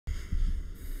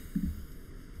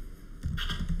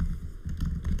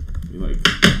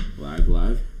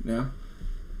now?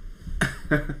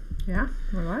 Yeah,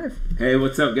 we're live. Hey,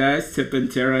 what's up, guys? Tip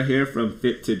and Tara here from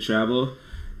Fit to Travel.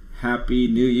 Happy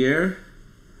New Year,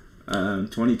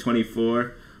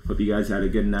 2024. Hope you guys had a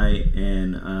good night,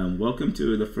 and welcome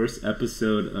to the first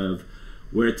episode of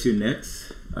Where to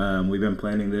Next. We've been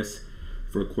planning this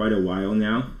for quite a while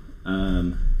now,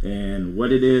 and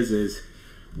what it is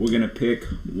we're gonna pick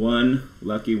one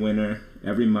lucky winner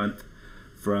every month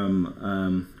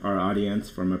from our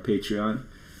audience, from our Patreon,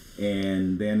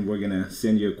 and then we're gonna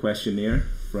send you a questionnaire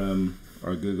from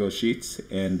our Google Sheets,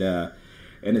 and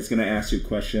it's gonna ask you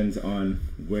questions on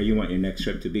where you want your next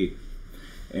trip to be,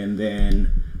 and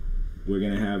then we're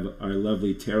gonna have our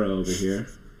lovely Tara over here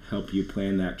help you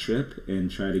plan that trip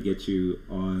and try to get you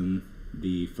on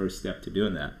the first step to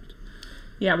doing that.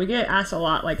 Yeah, we get asked a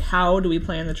lot, like, how do we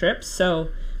plan the trips? So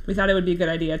we thought it would be a good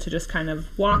idea to just kind of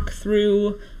walk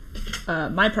through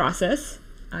my process.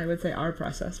 I would say our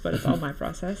process, but it's all my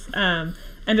process. And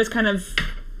just kind of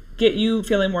get you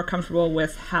feeling more comfortable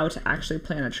with how to actually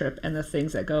plan a trip and the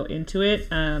things that go into it.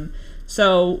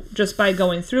 So just by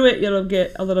going through it, it'll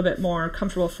get a little bit more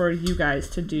comfortable for you guys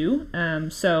to do.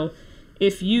 So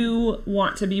if you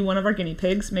want to be one of our guinea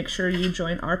pigs, make sure you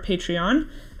join our Patreon.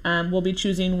 We'll be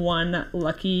choosing one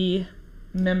lucky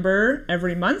member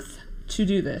every month to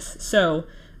do this. So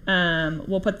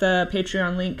we'll put the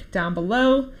Patreon link down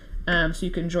below so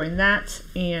you can join that.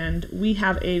 And we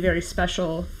have a very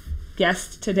special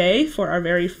guest today for our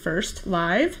very first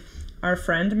live. Our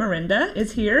friend Miranda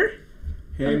is here.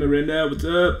 Hey Miranda, what's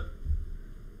up?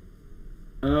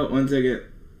 Oh, one second.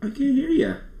 I can't hear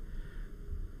ya.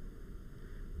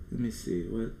 Let me see.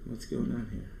 What's going on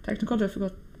here? Technical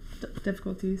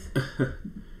difficulties.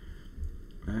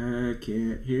 I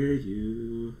can't hear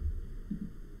you.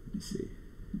 Let me see.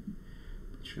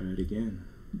 Try it again.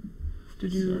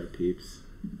 Sorry, peeps.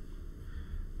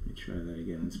 Let me try that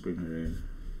again. Let's bring her in.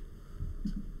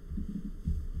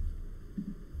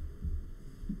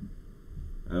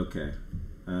 Okay.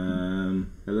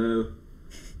 Hello?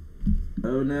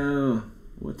 Oh no.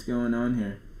 What's going on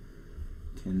here?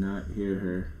 Cannot hear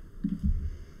her.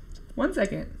 1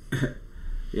 second.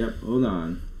 Yep, hold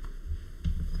on.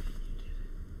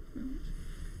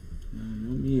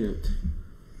 No mute.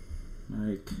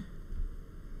 Mike.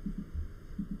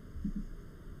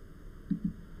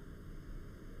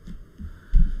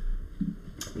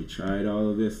 We tried all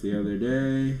of this the other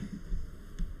day.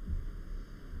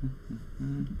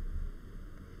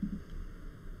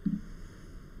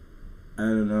 I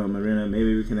don't know, Marina,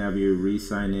 maybe we can have you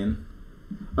re-sign in.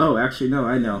 Oh, actually, no,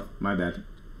 I know. My bad.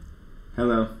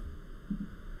 Hello.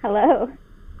 Hello.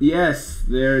 Yes,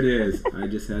 there it is. I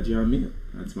just had you on mute.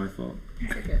 That's my fault.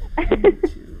 Okay. I need to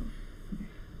turn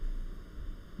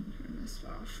this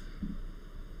off.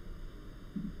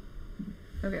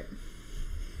 Okay.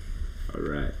 All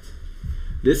right.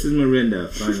 This is Miranda,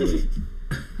 finally.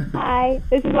 Hi.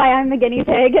 This is why I'm the guinea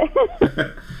pig.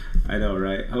 I know,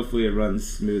 right? Hopefully it runs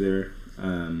smoother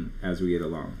as we get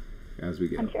along. I'm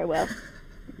sure it will.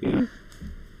 Yeah.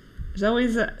 There's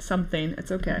always something.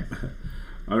 It's okay.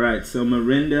 All right. So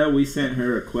Miranda, we sent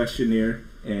her a questionnaire,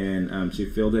 and she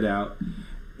filled it out,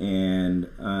 and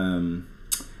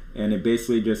it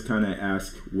basically just kind of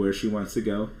asks where she wants to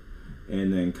go,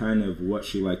 and then kind of what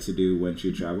she likes to do when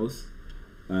she travels.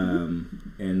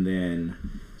 And then,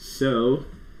 so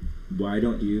why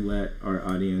don't you let our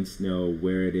audience know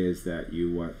where it is that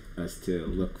you want us to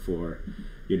look for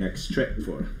your next trip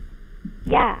for?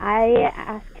 Yeah, I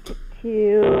asked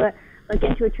to look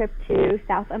into a trip to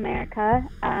South America.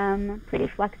 Pretty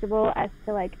flexible as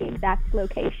to like the exact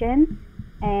location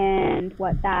and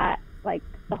what that, like,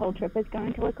 the whole trip is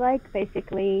going to look like.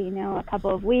 Basically, a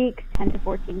couple of weeks, 10 to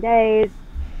 14 days,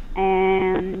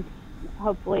 and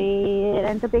hopefully it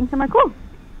ends up being somewhere cool.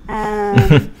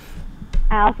 I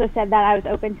also said that I was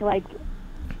open to like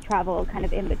travel kind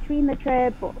of in between the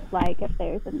trip, like if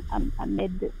there's a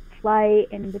mid flight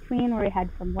in between where we head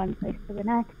from one place to the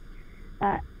next.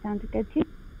 That sounds good too.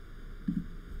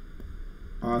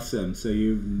 Awesome. So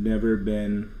you've never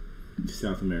been to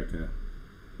South America?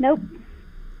 Nope.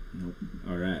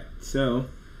 All right. So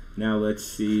now let's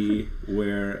see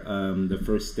where the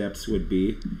first steps would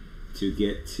be to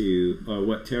get to, or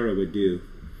what Tara would do.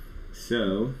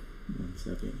 So, 1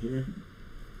 second here.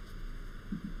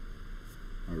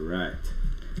 All right.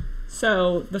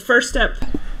 So the first step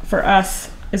for us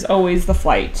is always the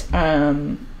flight.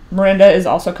 Miranda is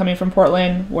also coming from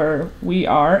Portland, where we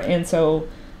are, and so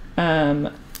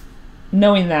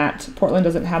knowing that Portland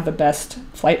doesn't have the best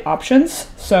flight options,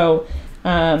 so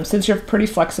since you're pretty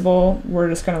flexible, we're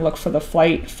just going to look for the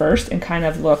flight first and kind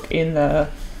of look in the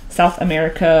South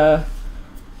America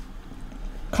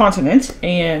continent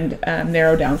and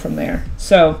narrow down from there.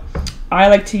 So I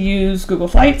like to use Google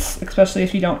Flights, especially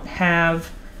if you don't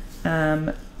have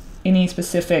any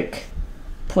specific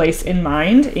place in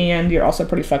mind, and you're also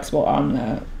pretty flexible on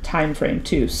the time frame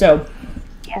too. So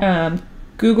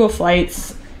Google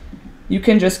Flights, you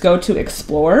can just go to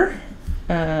Explore,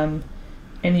 and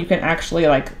you can actually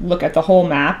like look at the whole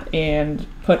map and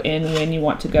put in when you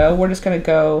want to go. We're just going to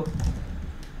go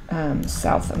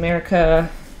South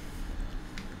America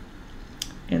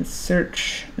and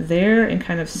search there and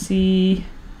kind of see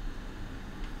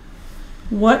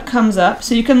what comes up.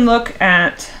 So you can look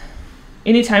at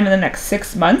any time in the next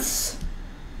 6 months,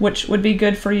 which would be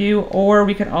good for you, or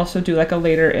we could also do like a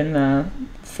later in the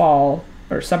fall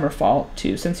or summer fall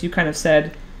too, since you kind of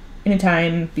said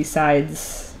anytime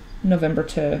besides November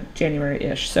to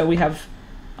January-ish. So we have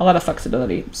a lot of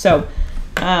flexibility. So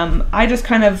I just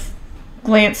kind of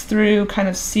glance through, kind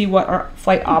of see what our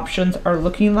flight options are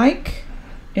looking like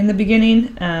in the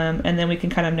beginning, and then we can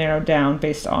kind of narrow down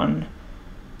based on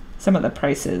some of the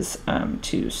prices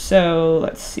too. So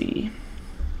let's see.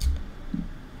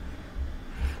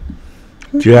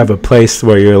 Do you have a place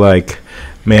where you're like,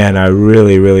 man, I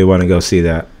really, really want to go see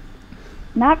that?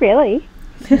 Not really.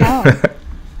 No.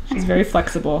 She's very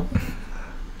flexible.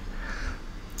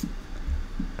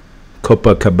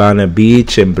 Copacabana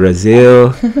Beach in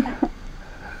Brazil.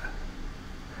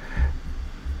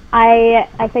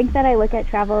 I think that I look at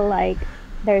travel like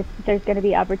there's going to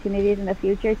be opportunities in the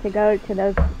future to go to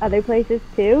those other places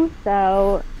too.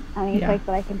 So any place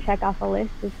that I can check off a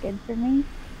list is good for me.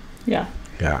 Yeah.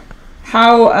 Yeah.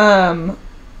 How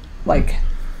like,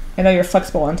 I know you're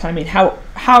flexible on timing.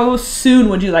 How soon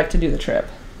would you like to do the trip,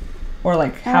 or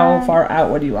like how far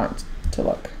out would you want to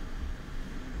look?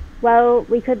 Well,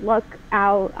 we could look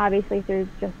out obviously through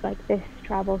just like this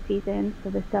travel season, so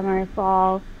the summer,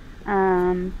 fall.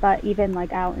 But even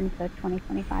like out into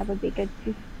 2025 would be good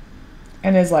too.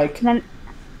 And is like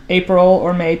April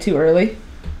or May too early?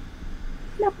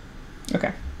 No.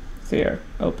 Okay, so you're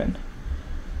open.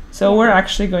 So we're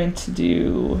actually going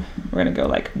to go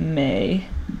like May,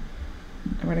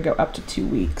 and we're gonna go up to 2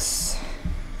 weeks.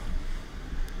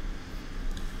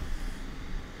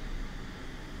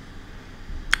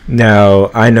 Now,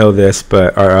 I know this,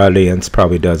 but our audience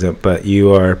probably doesn't, but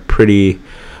you are pretty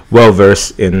well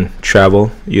versed in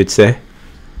travel, you'd say?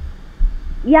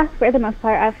 Yeah, for the most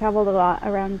part. I've traveled a lot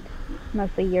around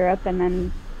mostly Europe, and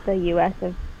then the US.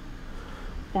 I've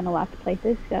been a lot of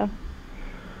places, so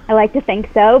I like to think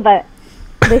so, but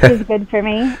this is good for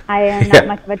me. I am not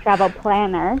much of a travel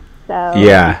planner, so...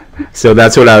 Yeah, so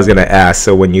that's what I was going to ask.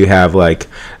 So when you have, like,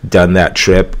 done that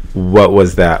trip, what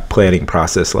was that planning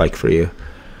process like for you?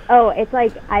 Oh, it's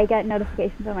like I get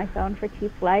notifications on my phone for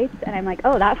cheap flights, and I'm like,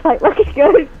 oh, that flight looks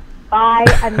good. Bye.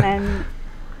 And then,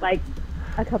 like,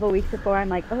 a couple weeks before, I'm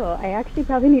like, oh, I actually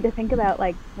probably need to think about,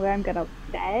 like, where I'm going to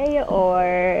stay,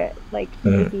 or, like,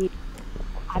 maybe,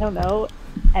 I don't know,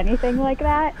 anything like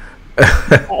that.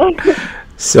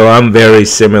 So I'm very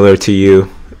similar to you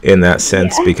in that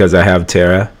sense because I have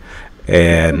Tara.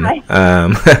 And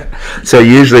so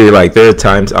usually, like, there are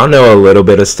times I'll know a little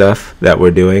bit of stuff that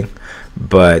we're doing,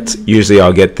 but usually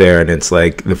I'll get there and it's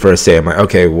like the first day I'm like,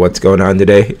 okay, what's going on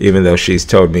today? Even though she's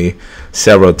told me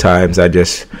several times, I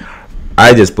just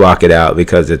block it out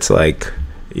because it's like,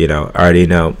 you know, I already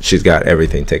know she's got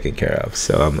everything taken care of.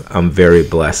 So I'm very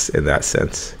blessed in that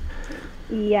sense.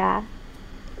 Yeah.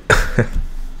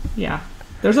 Yeah.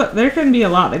 There can be a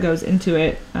lot that goes into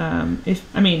it.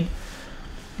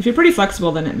 If you're pretty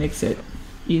flexible, then it makes it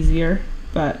easier.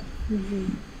 But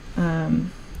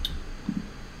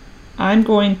I'm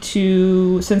going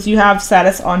to, since you have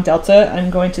status on Delta, I'm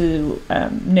going to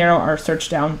narrow our search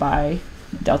down by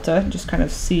Delta, just kind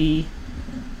of see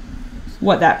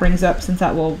what that brings up, since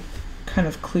that will kind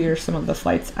of clear some of the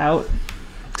flights out.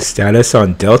 Status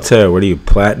on Delta? What are you,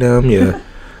 platinum? Yeah.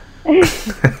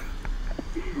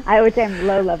 I would say I'm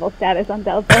low-level status on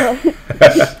Delta.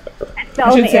 It's the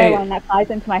only airline that flies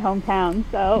into my hometown,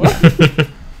 so...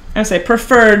 I would say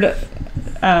preferred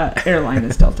airline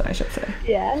is Delta, I should say.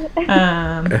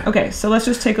 Yeah. Okay, so let's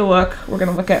just take a look. We're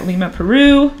going to look at Lima,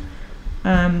 Peru.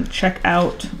 Check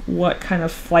out what kind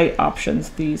of flight options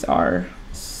these are.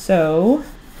 So...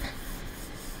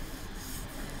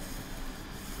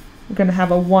 we're going to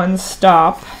have a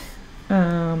one-stop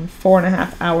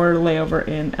 4.5-hour layover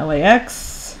in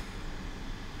LAX,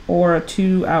 or a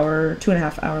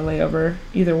 2.5-hour layover.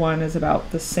 Either one is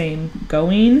about the same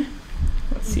going.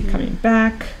 Let's see, coming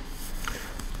back.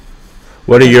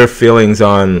 What are your feelings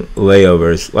on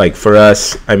layovers? Like for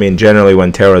us, I mean, generally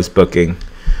when Tara's booking,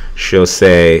 she'll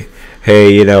say,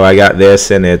 hey, you know, I got this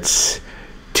and it's,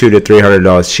 $200 to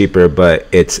 $300 cheaper, but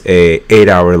it's a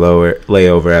 8-hour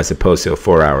layover as opposed to a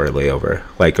 4-hour layover.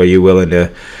 Like, are you willing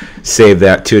to save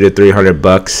that $200 to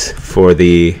 $300 for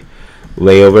the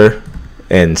layover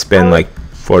and spend like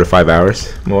 4 to 5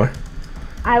 hours more?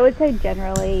 I would say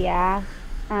generally, yeah.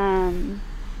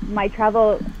 My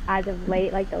travel as of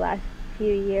late, like the last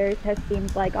few years, has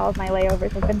seemed like all of my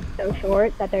layovers have been so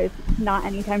short that there's not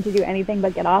any time to do anything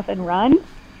but get off and run.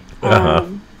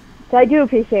 So I do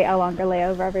appreciate a longer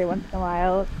layover every once in a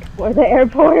while for the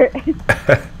airport.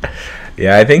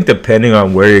 Yeah, I think depending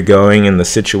on where you're going and the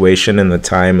situation and the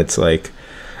time, it's like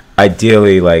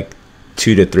ideally like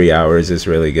 2 to 3 hours is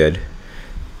really good.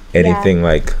 Anything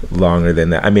like longer than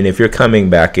that. I mean, if you're coming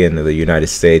back into the United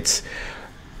States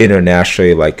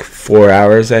internationally, like 4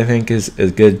 hours, I think is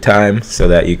a good time so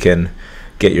that you can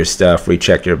get your stuff,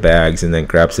 recheck your bags, and then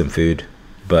grab some food.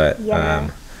 But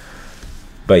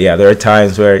yeah, there are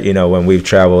times where, you know, when we've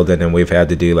traveled and then we've had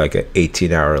to do like an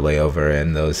 18-hour layover,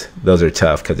 and those are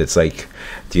tough because it's like,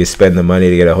 do you spend the money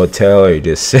to get a hotel, or you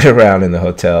just sit around in the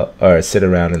hotel or sit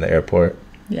around in the airport?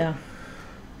 Yeah.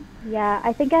 Yeah,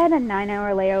 I think I had a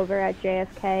 9-hour layover at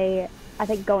JFK, I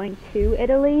think going to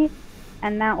Italy,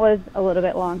 and that was a little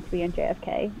bit long to be in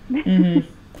JFK.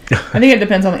 I think it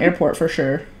depends on the airport for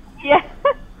sure. Yeah.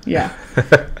 Yeah.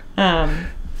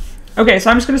 Okay, so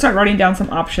I'm just going to start writing down some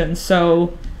options.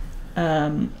 So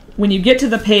when you get to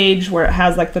the page where it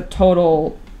has like the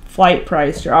total flight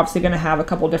price, you're obviously going to have a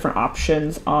couple different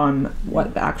options on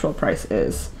what the actual price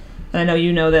is. And I know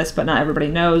you know this, but not everybody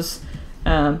knows.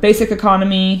 Basic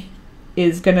economy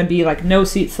is going to be like no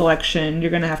seat selection.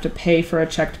 You're going to have to pay for a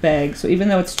checked bag. So even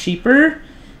though it's cheaper,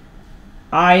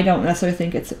 I don't necessarily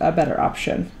think it's a better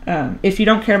option. If you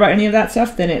don't care about any of that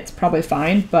stuff, then it's probably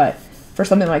fine. But for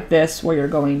something like this, where you're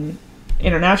going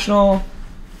international,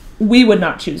 we would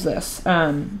not choose this.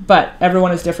 But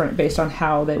everyone is different based on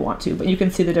how they want to. But you can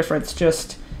see the difference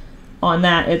just on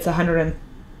that. It's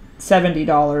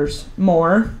 $170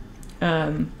 more.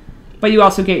 But you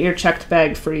also get your checked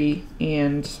bag free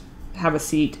and have a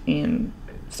seat and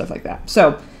stuff like that.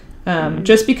 So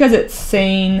just because it's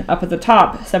saying up at the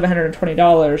top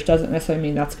 $720 doesn't necessarily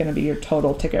mean that's going to be your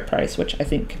total ticket price, which I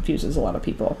think confuses a lot of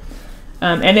people.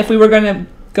 And if we were going to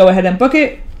go ahead and book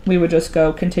it, we would just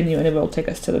go continue and it will take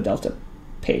us to the Delta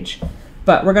page.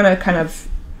 But we're going to kind of,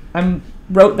 I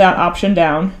wrote that option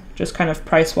down, just kind of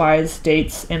price-wise,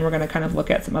 dates, and we're going to kind of look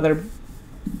at some other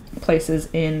places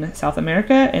in South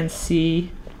America and see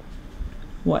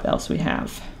what else we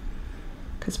have.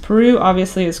 Because Peru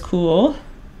obviously is cool.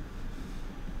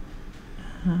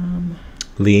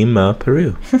 Lima,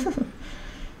 Peru.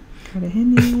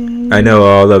 Cartagena. I know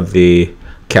all of the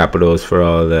capitals for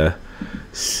all the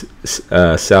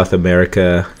South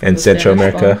America and Central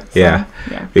America. Yeah,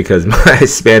 because my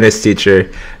Spanish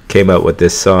teacher came up with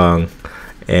this song,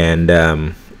 and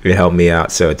it helped me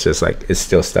out. So it's just like it's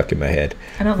still stuck in my head.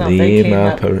 I don't know if they came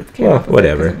up with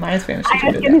whatever. It, my Spanish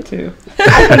teacher did that too.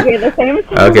 I think we're the same.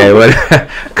 Okay, what?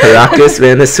 Caracas,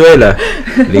 Venezuela,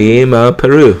 Lima,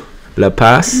 Peru, La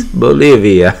Paz,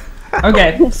 Bolivia.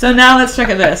 Okay, so now let's check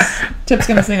at this. Tip's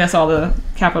gonna sing us all the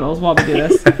capitals while we do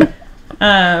this.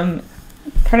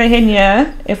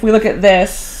 Cartagena. If we look at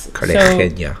this,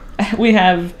 Cartagena. So we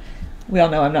all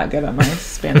know I'm not good at my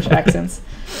Spanish accents.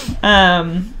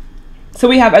 So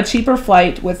we have a cheaper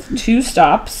flight with 2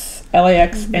 stops,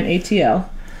 LAX and ATL,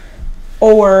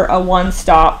 or a 1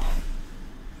 stop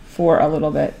for a little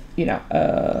bit, you know,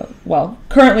 well,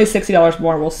 currently $60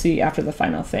 more. We'll see after the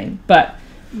final thing. But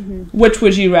which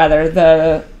would you rather,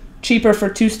 the cheaper for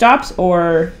 2 stops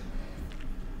or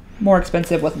more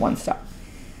expensive with 1 stop?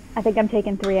 I think I'm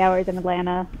taking 3 hours in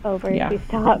Atlanta over 2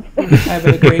 stops. I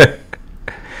would agree.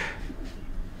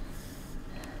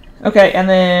 Okay, and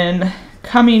then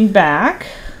coming back,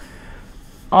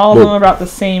 all of them about the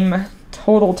same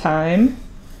total time.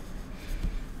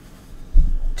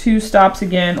 2 stops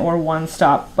again or 1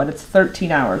 stop, but it's 13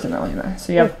 hours in Atlanta.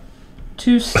 So you have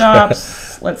 2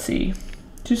 stops, let's see,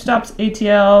 2 stops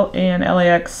ATL and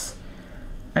LAX.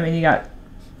 I mean, you got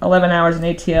 11 hours in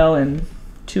ATL and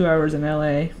 2 hours in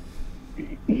LA.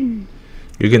 You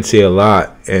can see a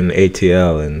lot in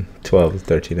ATL in 12 to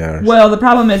 13 hours. Well, the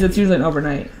problem is it's usually an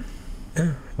overnight.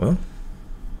 Yeah, well.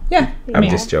 Yeah. I'm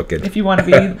just joking. If you want to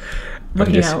be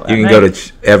looking out you can go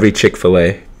to every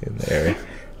Chick-fil-A in the area.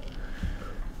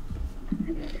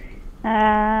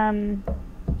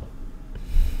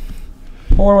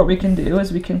 Or what we can do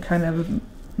is we can kind of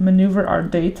maneuver our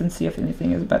dates and see if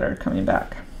anything is better coming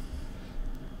back.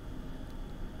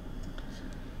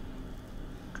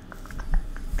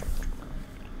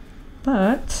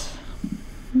 But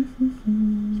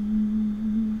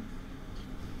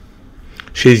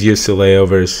She's used to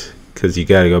layovers because you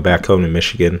got to go back home to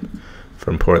Michigan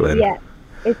from Portland. Yeah,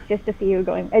 it's just a few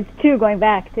going. It's 2 going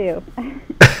back too.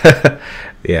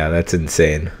 Yeah, that's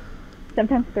insane.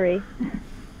 Sometimes 3.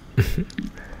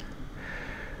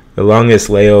 The longest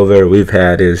layover we've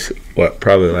had is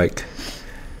probably like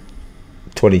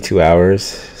 22 hours,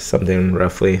 something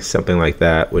like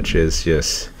that, which is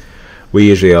just, we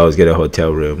usually always get a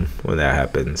hotel room when that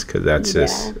happens because that's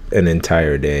just an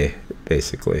entire day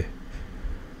basically.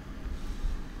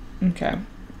 Okay.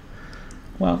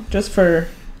 Well, just for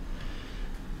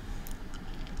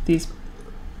these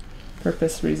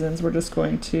purpose reasons, we're just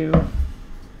going to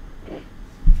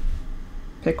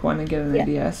pick one and get an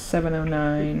idea.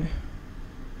 709.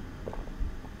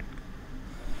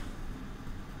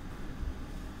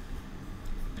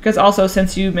 Because also,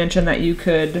 since you mentioned that you're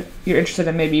interested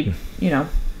in maybe,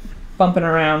 bumping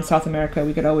around South America,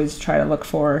 we could always try to look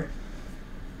for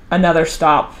another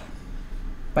stop,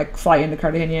 like fly into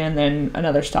Cartagena and then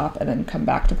another stop and then come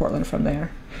back to Portland from there.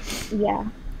 Yeah.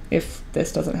 If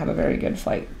this doesn't have a very good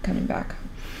flight coming back.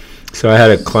 So I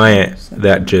had a client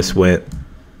that just went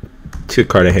to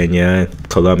Cartagena,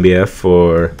 Colombia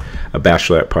for a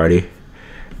bachelorette party,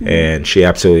 and she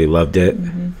absolutely loved it.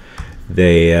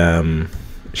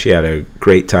 She had a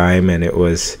great time, and it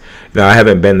was, I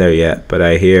haven't been there yet, but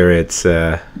I hear it's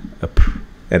an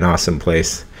awesome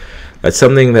place. That's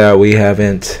something that we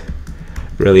haven't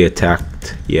really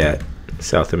attacked yet,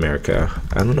 South America.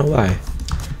 I don't know why.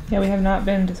 Yeah, we have not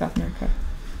been to South America.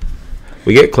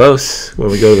 We get close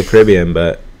when we go to the Caribbean,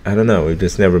 but I don't know. We've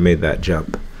just never made that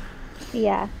jump.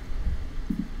 Yeah.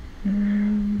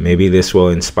 Maybe this will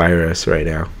inspire us right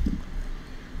now.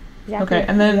 Exactly. Okay,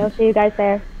 and then I'll see you guys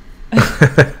there.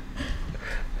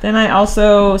 Then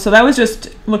so that was just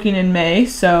looking in May,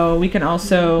 so we can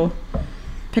also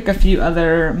pick a few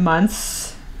other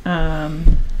months.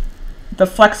 The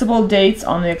flexible dates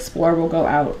on the Explorer will go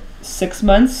out 6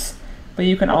 months, but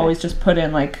you can always just put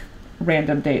in like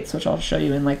random dates, which I'll show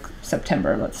you in like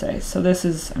September, let's say. So I'm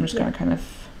just going to kind of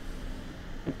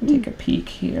take a peek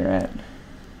here at.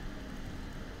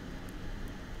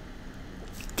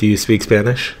 Do you speak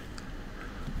Spanish?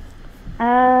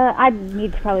 I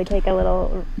need to probably take a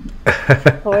little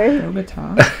course.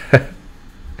 Bogota.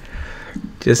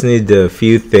 Just need a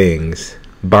few things.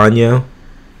 Baño,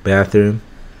 bathroom.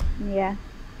 Yeah.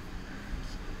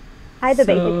 I had the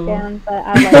basics down, but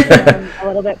I'd like to learn a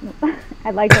little bit.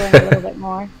 I'd like to learn a little bit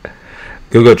more.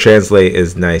 Google Translate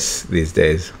is nice these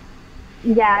days.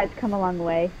 Yeah, it's come a long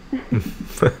way.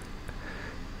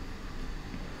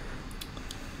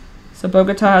 So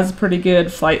Bogota has a pretty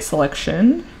good flight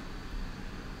selection.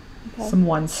 Okay. Some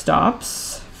one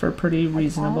stops for pretty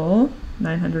reasonable.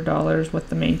 $900 with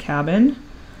the main cabin.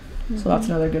 So that's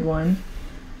another good one.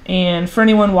 And for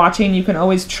anyone watching, you can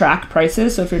always track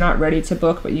prices. So if you're not ready to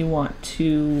book, but you want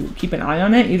to keep an eye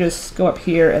on it, you just go up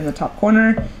here in the top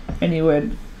corner and you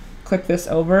would click this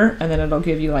over, and then it'll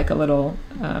give you like a little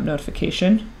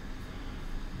notification.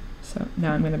 So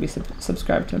now I'm going to be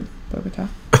subscribed to Bogota.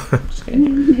 Just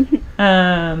kidding.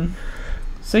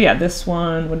 So yeah, this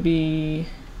one would be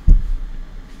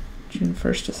June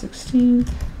 1st to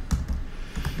 16th.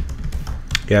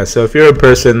 Yeah, so if you're a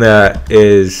person that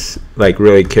is like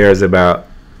really cares about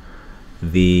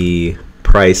the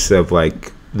price of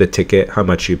like the ticket, how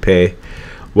much you pay,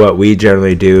 what we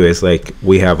generally do is like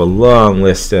we have a long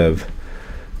list of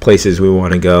places we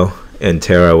want to go, and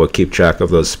Tara will keep track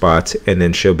of those spots, and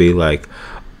then she'll be like,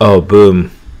 oh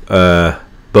boom,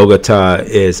 Bogota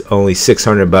is only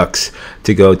 $600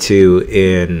 to go to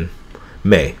in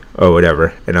May or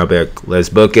whatever, and I'll be like, let's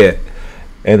book it.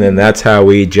 And then that's how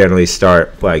we generally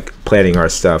start like planning our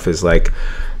stuff, is like,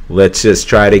 let's just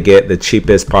try to get the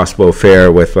cheapest possible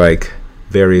fare with like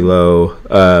very low,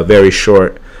 very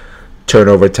short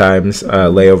turnover times,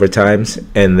 layover times,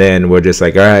 and then we're just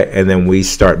like, all right, and then we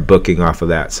start booking off of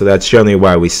that. So that's generally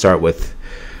why we start with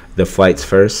the flights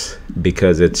first,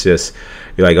 because it's just,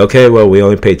 you're like, okay, well, we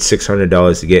only paid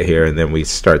 $600 to get here, and then we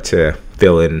start to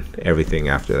fill in everything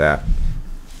after that.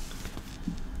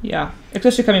 Yeah,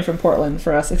 especially coming from Portland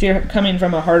for us. If you're coming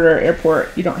from a harder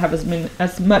airport, you don't have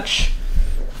as much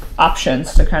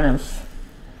options to kind of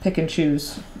pick and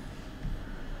choose.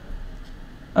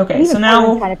 Okay, Even so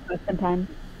now Portland's kind of tough sometimes.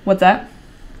 What's that?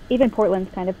 Even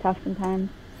Portland's kind of tough sometimes.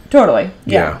 Totally.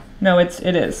 Yeah. Yeah. No, it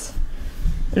is.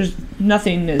 There's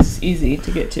nothing is easy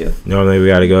to get to. Normally we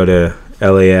got to go to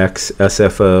LAX,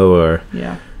 SFO, or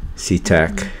Yeah.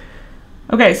 SeaTac.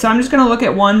 Okay, so I'm just going to look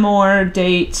at one more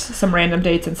date, some random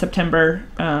dates in September,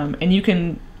 and you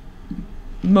can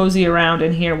mosey around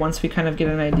in here once we kind of get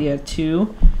an idea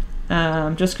too.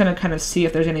 Just going to kind of see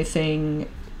if there's anything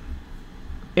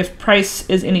if price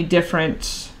is any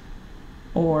different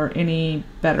or any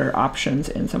better options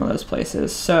in some of those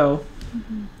places. So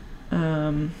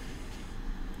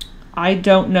I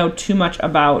don't know too much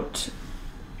about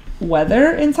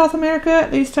weather in South America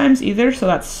at these times either, so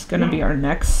that's going to be our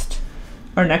next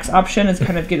option, is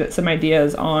kind of get some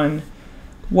ideas on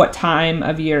what time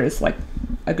of year is like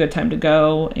a good time to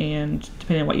go, and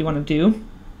depending on what you want to do.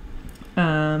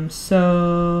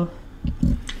 So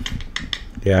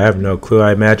yeah, I have no clue.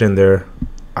 I imagine they're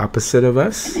opposite of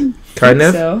us, kind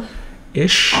of so.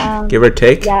 ish, give or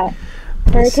take. Yeah.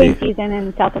 Hurricane season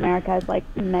in South America is like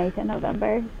May to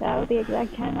November, so the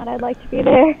exact time that I'd like to be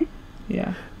there.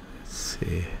 Yeah. Let's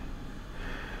see.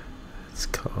 It's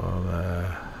called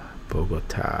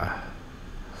Bogota.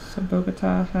 So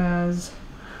Bogota has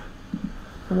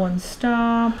one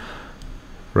stop.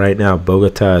 Right now,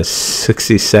 Bogota is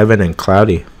 67 and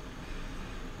cloudy.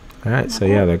 All right, so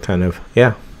yeah, they're kind of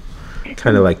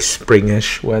like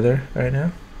springish weather right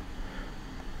now.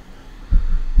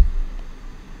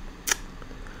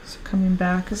 So coming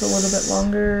back is a little bit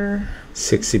longer.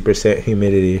 60%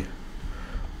 humidity.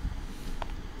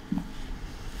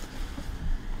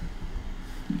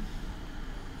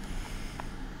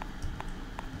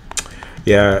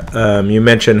 Yeah, you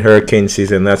mentioned hurricane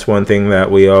season. That's one thing that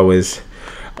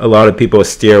a lot of people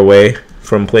steer away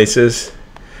from places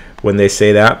when they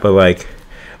say that, but like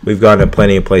we've gone to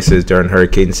plenty of places during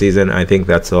hurricane season. I think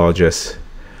that's all just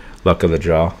luck of the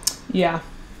draw. Yeah.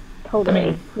 Totally. I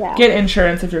mean, get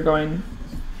insurance if you're going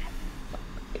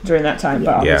during that time,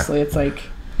 but obviously it's like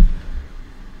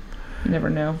you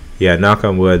never know. Yeah, knock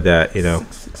on wood that,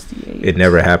 it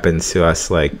never happens to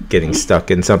us, like getting stuck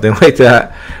in something like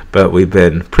that, but we've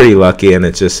been pretty lucky, and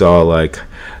it's just all like,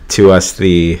 to us,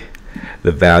 the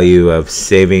value of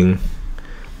saving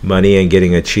money and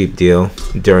getting a cheap deal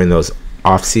during those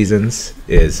off seasons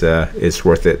is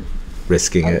worth it,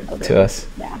 risking it to us.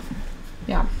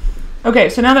 Yeah. Okay,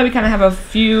 so now that we kind of have a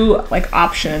few like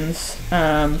options,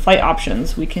 flight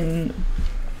options, we can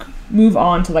move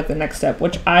on to like the next step,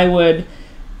 which I would,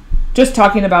 just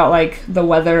talking about like the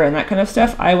weather and that kind of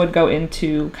stuff, I would go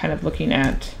into kind of looking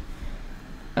at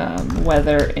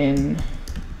weather in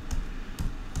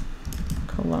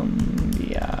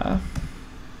Colombia.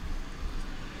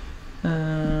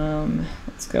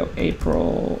 Let's go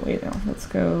April. Wait, no, let's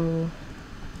go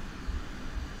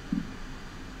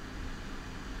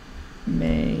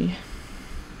May.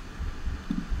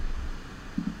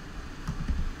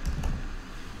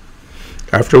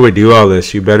 After we do all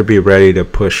this, you better be ready to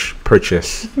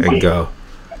purchase and go.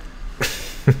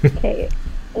 Okay,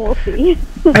 we'll see.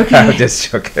 Okay. I'm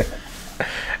just joking.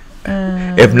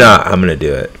 If not, I'm gonna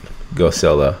do it. Go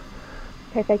solo.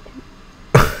 Perfect.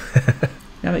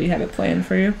 Now that you have it planned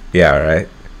for you. Yeah, right.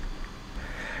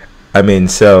 I mean,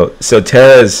 so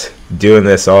Tara's doing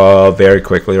this all very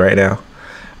quickly right now,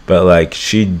 but like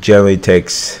she generally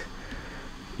takes,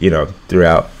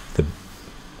 throughout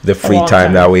the free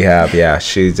time that we have. Yeah,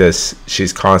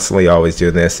 she's constantly always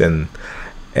doing this, and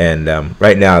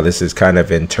right now this is kind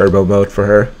of in turbo mode for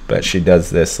her, but she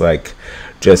does this like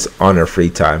just on her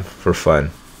free time for fun.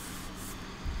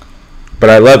 But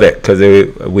I love it because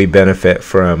we benefit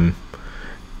from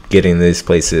getting these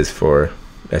places for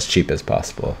as cheap as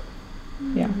possible.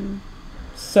 Yeah.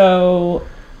 So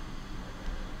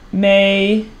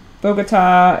May,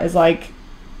 Bogota is like,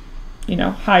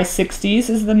 high 60s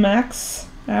is the max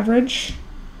average.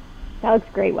 That looks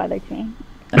great weather to me.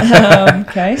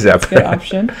 Okay, that's a good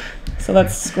option. So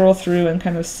let's scroll through and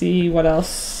kind of see what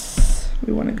else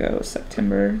we want to go.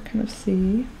 September, kind of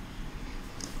see.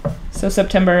 So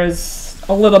September is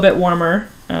a little bit warmer,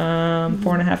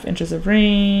 4.5 inches of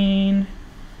rain.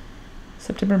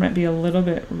 September might be a little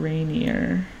bit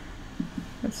rainier.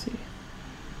 Let's see.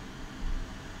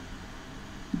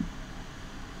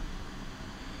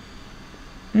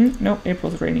 Nope,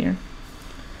 April's rainier.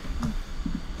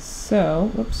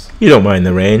 So, whoops. You don't mind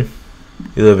the rain.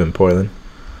 You live in Portland.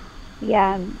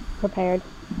 Yeah, I'm prepared.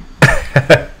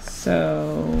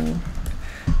 So,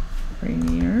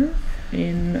 rainier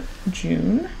in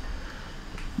June.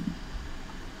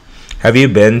 Have you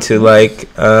been to like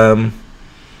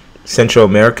Central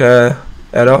America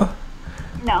at all?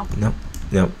 No.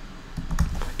 No.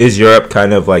 Is Europe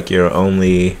kind of like your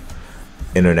only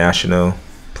international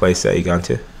place that you gone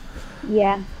to?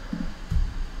 Yeah.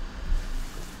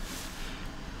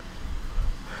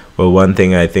 Well, one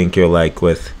thing I think you're like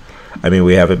with,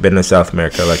 we haven't been to South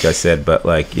America, like I said, but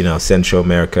like, Central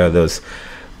America,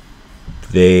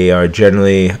 they are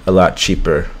generally a lot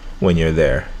cheaper when you're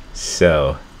there.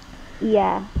 So.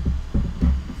 Yeah.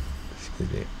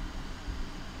 Excuse me.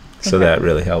 So Okay. that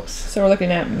really helps. So we're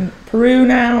looking at Peru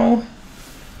now.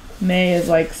 May is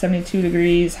like 72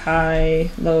 degrees, high,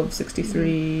 low of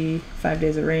 63, 5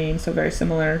 days of rain. So very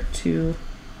similar to.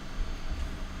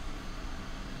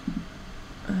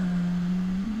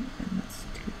 And let's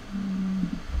do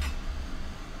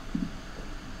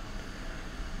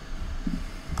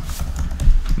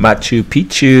Machu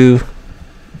Picchu.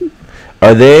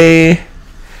 Are they?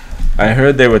 I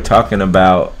heard they were talking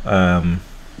about, and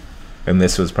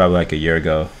this was probably like a year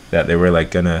ago, that they were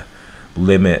like gonna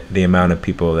limit the amount of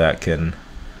people that can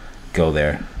go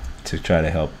there to try to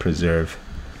help preserve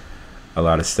a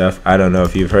lot of stuff. I don't know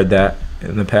if you've heard that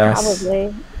in the past.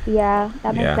 Probably. Yeah,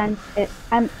 that makes sense.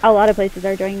 A lot of places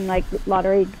are doing like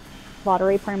lottery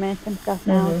permits and stuff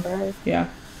now for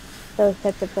those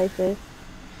types of places.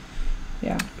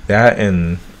 Yeah. That,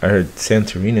 and I heard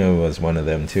Santorini was one of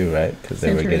them too, right? Because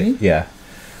they were getting,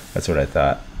 that's what I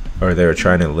thought. Or they were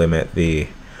trying to limit the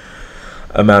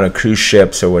amount of cruise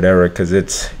ships or whatever, because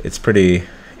it's pretty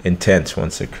intense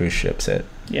once the cruise ship's hit.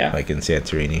 Yeah. Like in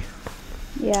Santorini.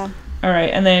 Yeah. All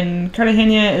right, and then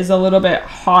Cartagena is a little bit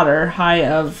hotter, high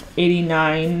of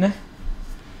 89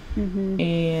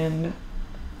 and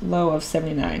low of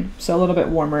 79. So a little bit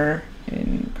warmer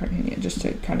in Cartagena, just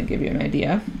to kind of give you an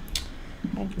idea.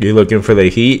 You looking for the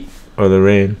heat or the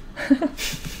rain?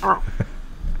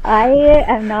 I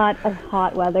am not a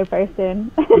hot weather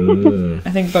person. I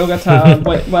think Bogota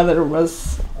weather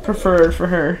was preferred for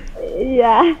her.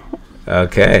 Yeah.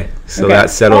 Okay, so that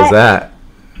settles that.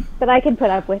 But I can put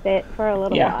up with it for a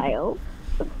little while.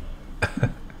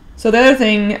 So the other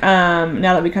thing,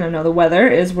 now that we kind of know the weather,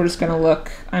 is we're just going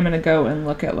to I'm going to go and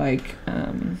look at like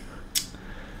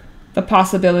the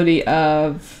possibility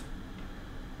of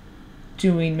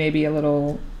doing maybe a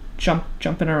little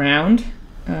jumping around.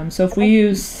 So if we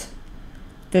use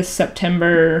this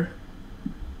September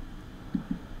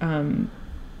 10th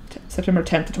to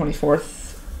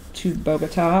 24th to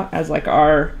Bogota as like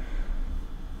our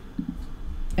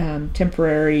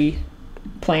temporary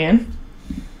plan.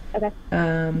 Okay.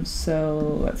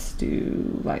 So let's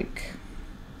do like,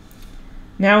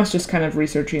 now it's just kind of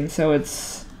researching. So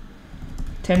it's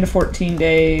 10 to 14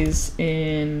 days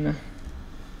in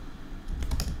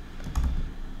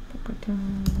Bogota.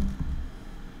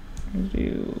 Let's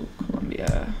do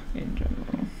Colombia in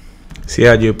general. See,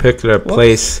 had you picked a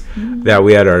place that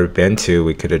we had already been to,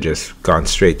 we could have just gone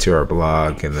straight to our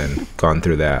blog and then gone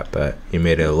through that, but you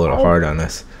made it a little hard on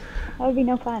us. That would be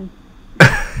no fun.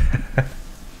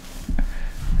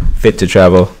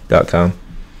 Fit2travel.com.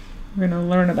 We're going to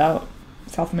learn about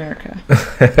South America.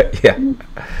 Yeah.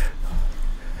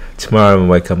 Tomorrow I'm going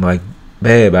to wake up like,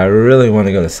 babe, I really want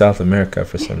to go to South America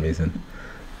for some reason.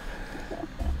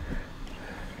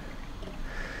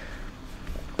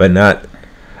 But not,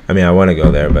 I mean, I want to go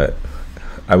there, but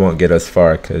I won't get as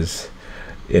far because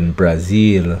in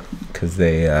Brazil, because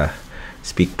they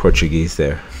speak Portuguese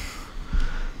there.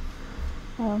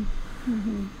 Oh.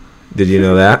 Did you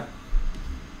know that?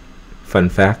 Fun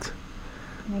fact.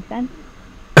 Makes sense.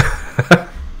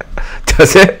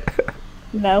 Does it?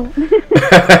 No.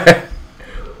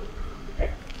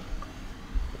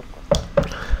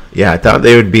 Yeah, I thought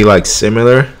they would be like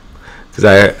similar because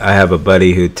I have a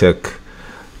buddy who took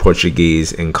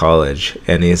Portuguese in college,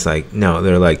 and he's like, no,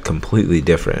 they're like completely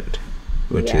different,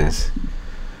 which is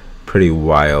pretty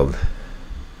wild.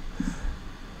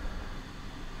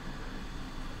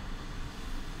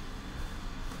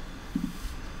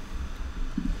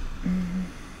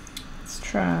 Let's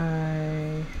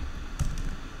try.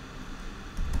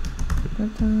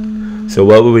 So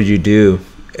what would you do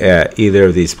at either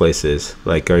of these places?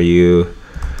 Like, are you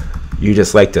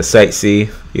just like to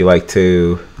sightsee? You like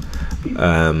to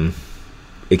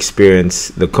experience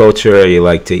the culture? You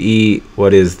like to eat?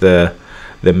 What is the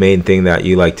main thing that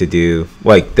you like to do,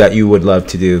 like that you would love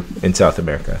to do in South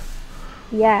America?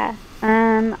 Yeah.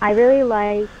 I really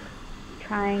like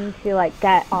trying to like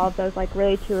get all of those like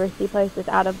really touristy places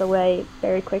out of the way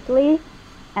very quickly,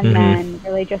 and then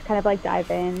really just kind of like dive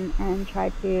in and try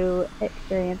to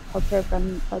experience culture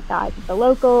from like the eyes of the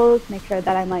locals, make sure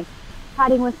that I'm like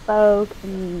chatting with folks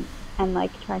and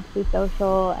like trying to be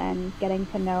social and getting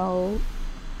to know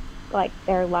like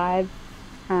their lives,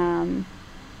 and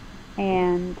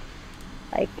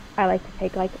like I like to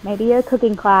take like maybe a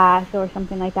cooking class or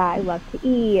something like that. I love to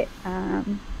eat.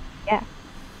 Yeah,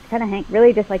 kind of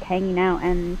really just like hanging out,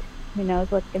 and who knows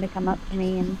what's gonna come up for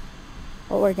me and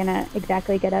what we're gonna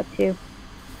exactly get up to.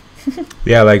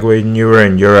 Yeah, like when you were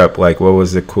in Europe, like what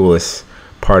was the coolest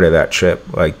part of that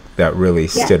trip, like that really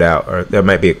stood out? Or there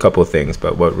might be a couple things,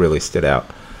 but what really stood out?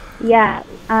 Yeah,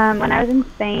 When I was in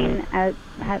Spain,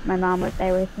 my mom was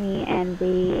there with me, and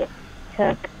we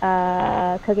took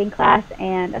a cooking class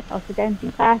and a salsa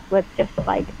dancing class with just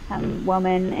like some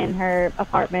woman in her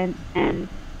apartment, and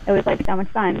it was like so much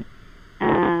fun.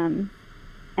 And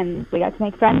we got to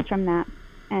make friends from that,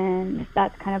 and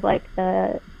that's kind of like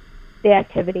the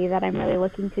activity that I'm really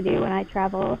looking to do when I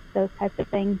travel, those types of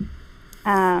things.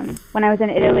 When I was in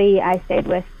Italy,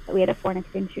 we had a foreign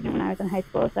exchange student when I was in high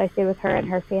school, so I stayed with her and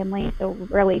her family, so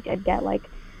really did get like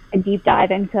a deep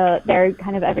dive into their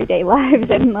kind of everyday lives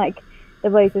and like the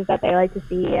places that they like to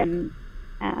see, and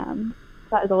so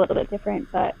that was a little bit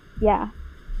different, but yeah.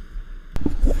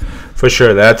 For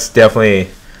sure, that's definitely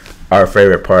our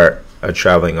favorite part of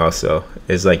traveling also,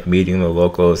 is like meeting the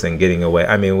locals and getting away.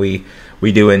 I mean, we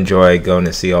do enjoy going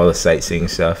to see all the sightseeing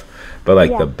stuff, but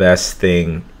like the best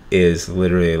thing is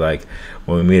literally like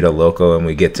when we meet a local and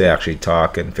we get to actually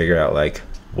talk and figure out like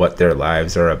what their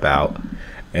lives are about.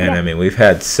 And I mean, we've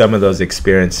had some of those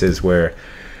experiences where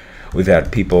we've had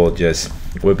people just,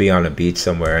 we'll be on a beach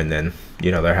somewhere, and then,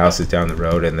 you know, their house is down the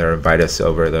road and they'll invite us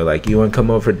over. They're like, you want to come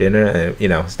over for dinner? And, you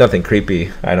know, it's nothing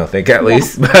creepy, I don't think, at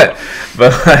least. But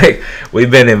like,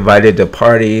 we've been invited to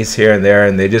parties here and there,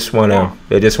 and they just want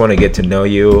to get to know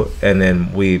you. And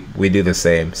then we do the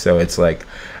same. So it's like,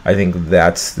 I think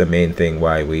that's the main thing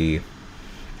why we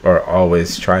are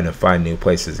always trying to find new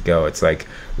places to go. It's like,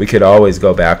 we could always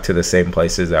go back to the same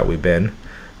places that we've been,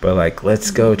 but like,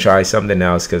 let's go try something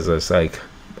else, because it's like,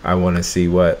 I want to see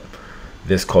what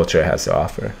this culture has to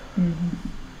offer.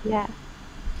 Yeah.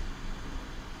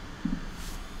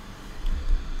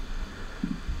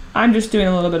 I'm just doing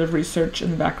a little bit of research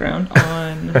in the background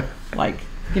on like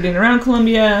getting around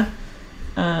Colombia.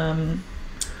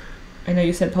 I know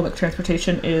you said public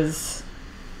transportation is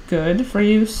good for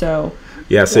you, so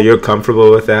yeah, so you're comfortable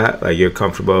with that? Like, you're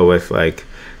comfortable with like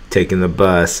taking the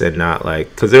bus and not like,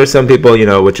 because there are some people, you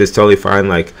know, which is totally fine,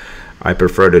 like I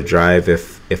prefer to drive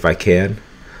if I can,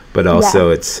 but also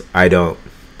it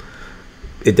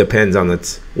depends on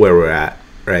where we're at,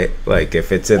 right? Like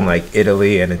if it's in like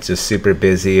Italy and it's just super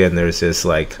busy and there's just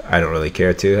like, I don't really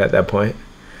care to at that point.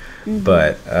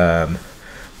 But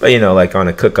you know, like on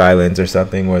a Cook Islands or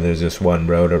something where there's just one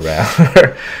road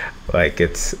around, like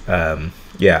it's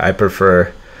I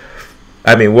prefer,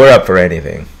 I mean, we're up for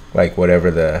anything, like whatever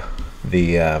the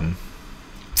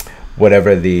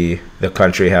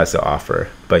country has to offer.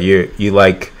 But you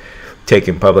like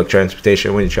taking public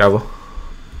transportation when you travel?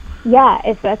 Yeah,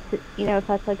 if that's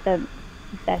like the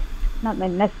best, not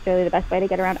necessarily the best way to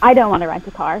get around. I don't want to rent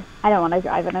a car. I don't want to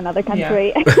drive in another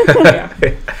country. Yeah.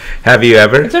 Have you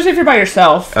ever? Especially if you're by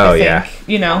yourself. Oh, I think, yeah.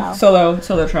 You know,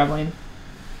 solo traveling.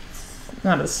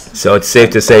 Not as. So it's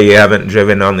safe to say you haven't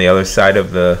driven on the other side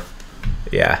of the.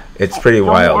 Yeah, it's pretty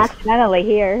wild. Accidentally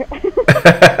here.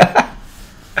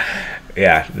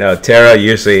 Yeah, no, Tara,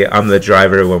 usually I'm the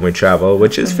driver when we travel,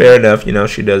 which is fair enough. You know,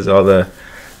 she does all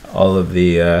of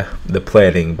the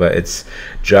planning, but it's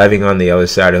driving on the other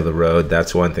side of the road.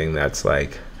 That's one thing that's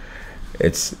like,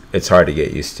 it's hard to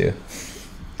get used to.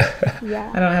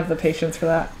 Yeah. I don't have the patience for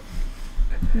that.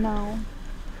 No.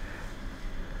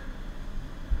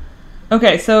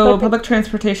 Okay, so public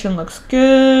transportation looks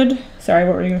good. Sorry,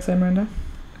 what were you going to say, Miranda?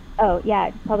 Oh,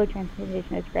 yeah, public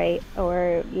transportation is great,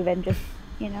 or even just,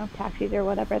 you know, taxis or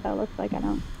whatever that looks like. I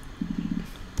don't.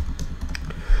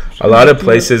 A lot of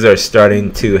places are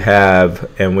starting to have,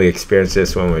 and we experienced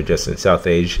this when we were just in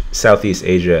Southeast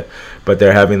Asia, but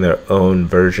they're having their own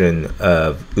version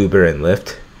of Uber and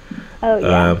Lyft. Oh,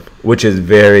 yeah. Which is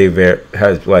very,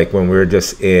 has, like, when we were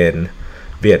just in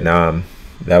Vietnam,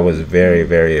 that was very,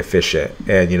 very efficient.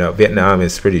 And, you know, Vietnam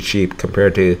is pretty cheap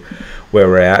compared to where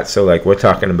we're at. So, like, we're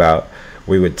talking about,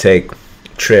 we would take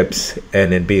trips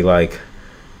and it'd be like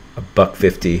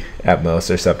 $1.50 at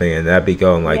most or something, and that'd be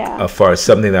going like as far as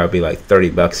something that would be like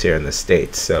 $30 here in the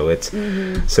States. So it's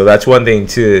so that's one thing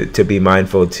to be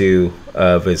mindful too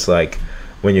of, is like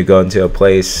when you go into a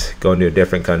place, going to a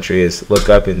different country, is look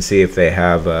up and see if they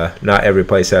have not every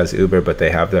place has Uber, but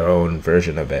they have their own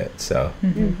version of it. So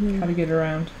how to get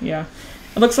around. Yeah,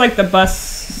 it looks like the bus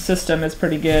system is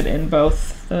pretty good in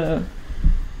both the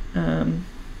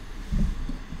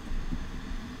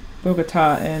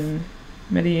Bogota and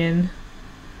Medellin,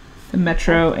 the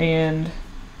Metro and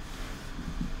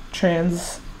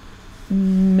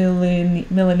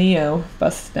Milenio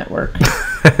bus network.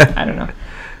 I don't know.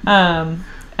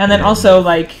 And then also,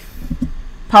 like,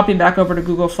 popping back over to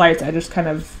Google Flights, I just kind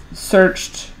of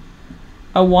searched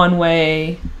a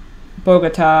one-way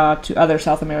Bogota to other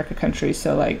South America countries.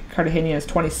 So, like, Cartagena is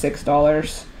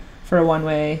 $26 for a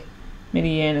one-way.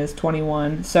 Medellin is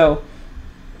 $21. So,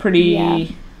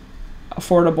 pretty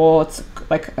affordable. It's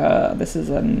like this is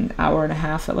an hour and a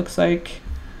half, it looks like,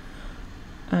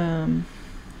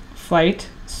 flight,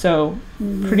 so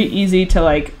pretty easy to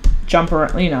like jump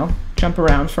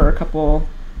around for a couple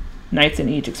nights in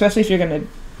each, especially if you're going to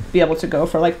be able to go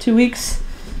for like 2 weeks.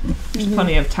 There's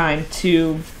plenty of time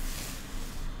to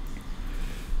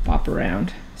bop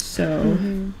around.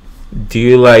 So do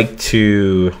you like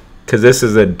to, because this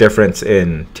is a difference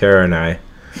in Tara and I,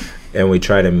 and we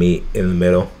try to meet in the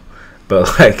middle,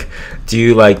 but like, do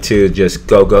you like to just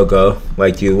go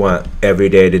like, do you want every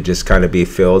day to just kind of be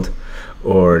filled,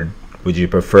 or would you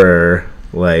prefer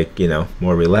like, you know,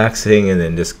 more relaxing and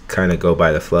then just kind of go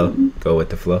by the flow, go with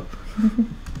the flow?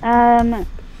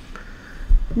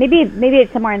 Maybe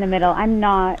it's somewhere in the middle.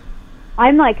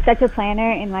 I'm like such a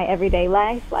planner in my everyday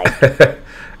life, like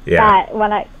yeah, that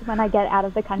when I get out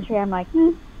of the country, I'm like,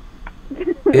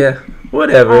 yeah,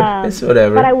 whatever. It's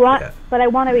whatever. But I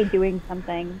want to be doing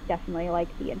something definitely like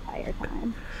the entire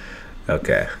time.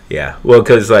 Okay, yeah. Well,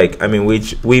 because like, I mean,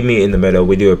 we meet in the middle.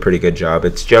 We do a pretty good job.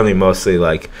 It's generally mostly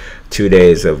like 2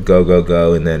 days of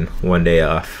go, and then 1 day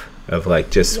off of like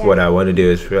just what I want to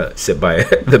do is sit by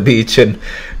the beach and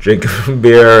drink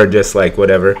beer or just like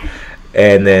whatever.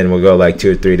 And then we'll go like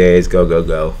 2 or 3 days,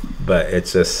 go. But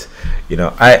it's just, you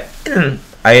know, I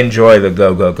enjoy the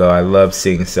go. I love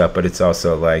seeing stuff, but it's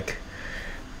also like,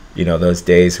 you know, those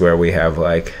days where we have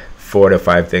like 4 to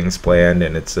 5 things planned,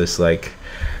 and it's just like,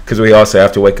 because we also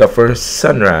have to wake up for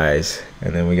sunrise,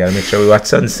 and then we got to make sure we watch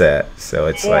sunset. So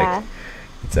it's like,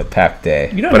 it's a packed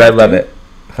day. But I love it.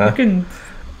 Huh? You can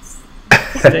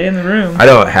stay in the room. I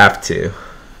don't have to,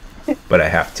 but I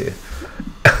have to.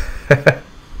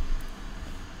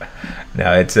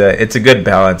 No, it's a good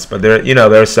balance, but there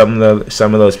are some of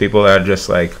those people that are just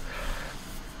like,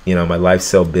 you know, my life's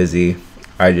so busy,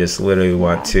 I just literally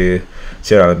want to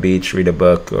sit on the beach, read a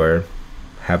book, or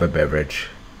have a beverage.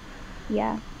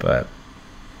 Yeah. But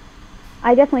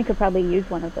I definitely could probably use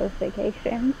one of those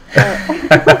vacations. Have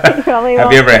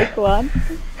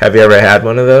you ever had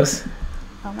one of those?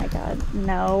 Oh my god,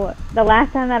 no. The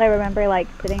last time that I remember like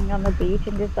sitting on the beach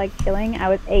and just like chilling, I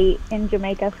was 8 in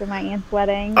Jamaica for my aunt's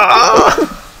wedding.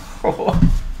 Oh,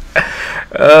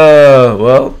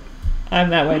 well.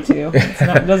 I'm that way too.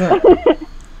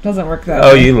 Doesn't work that way.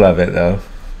 Oh, you love it though.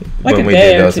 Like when a we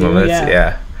day do those or two, moments,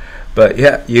 yeah. But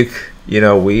yeah, you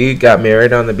know, we got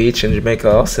married on the beach in Jamaica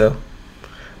also,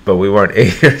 but we weren't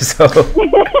 8 years old.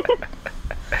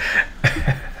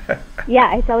 Yeah,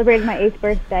 I celebrated my 8th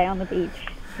birthday on the beach.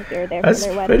 They were there That's for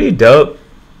their wedding. pretty dope.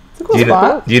 It's a cool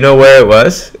spot. Do you know where it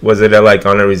was? Was it like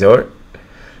on a resort?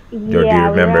 Yeah, or do you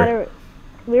remember?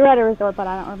 We were at a resort, but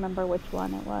I don't remember which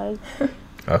one it was.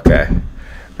 Okay,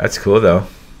 that's cool though.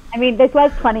 I mean, this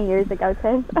was 20 years ago,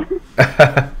 Tiff.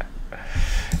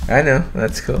 I know,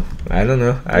 that's cool. I don't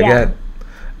know.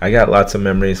 I got lots of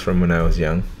memories from when I was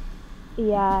young.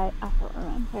 Yeah, I don't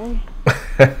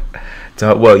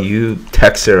remember. Well, you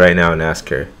text her right now and ask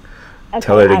her. Okay,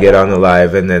 Tell her to get on the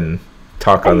live and then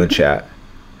talk on the chat.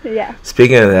 Yeah.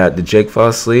 Speaking of that, did Jake fall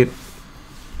asleep?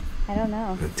 I don't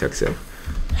know. Text him.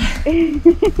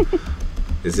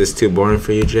 Is this too boring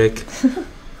for you, Jake?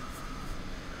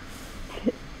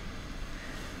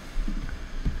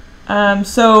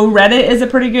 So Reddit is a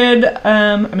pretty good,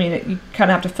 I mean, you kind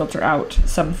of have to filter out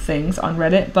some things on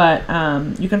Reddit, but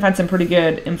you can find some pretty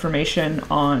good information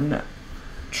on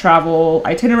travel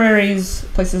itineraries,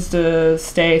 places to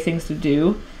stay, things to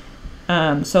do.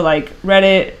 So like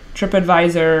Reddit,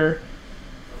 TripAdvisor,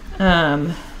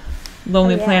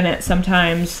 Lonely Planet,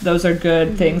 sometimes those are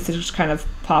good things to just kind of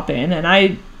pop in. And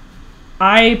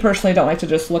I personally don't like to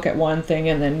just look at one thing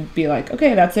and then be like,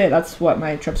 okay, that's it. That's what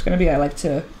my trip's going to be.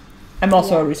 I'm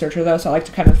also a researcher though, so I like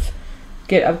to kind of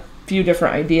get a few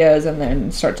different ideas and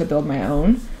then start to build my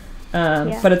own.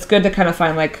 But it's good to kind of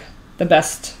find like the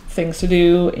best things to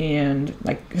do, and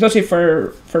like especially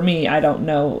for me, I don't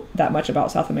know that much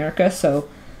about South America, so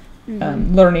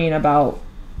learning about,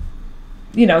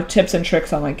 you know, tips and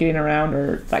tricks on like getting around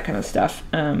or that kind of stuff.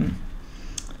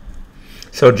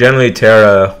 So generally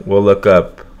Tara will look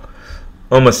up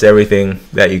almost everything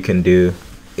that you can do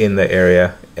in the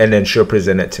area, and then she'll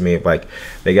present it to me like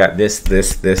they got this and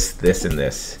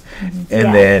this,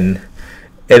 and then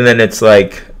it's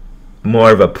like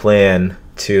more of a plan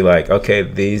to like, okay,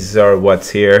 these are what's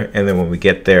here, and then when we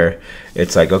get there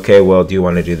it's like, okay, well, do you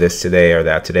want to do this today or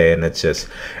that today? And it's just,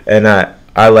 and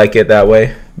I like it that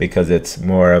way because it's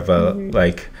more of a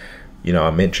like, you know,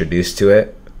 I'm introduced to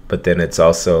it, but then it's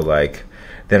also like,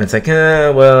 then it's like,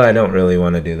 well, I don't really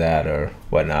want to do that or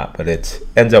whatnot, but it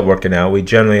ends up working out. We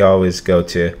generally always go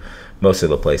to most of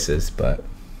the places, but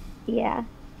yeah.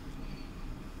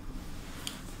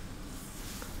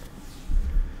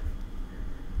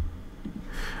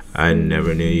 I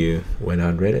never knew you went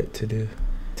on Reddit to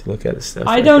look at stuff.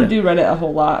 I don't do Reddit a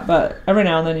whole lot, but every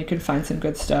now and then you can find some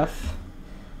good stuff.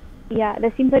 Yeah,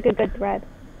 this seems like a good thread.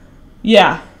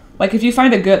 Yeah. Like if you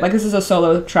find a good, like this is a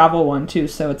solo travel one too,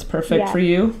 so it's perfect for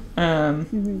you.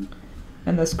 And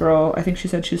this girl, I think she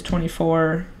said she's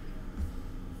 24,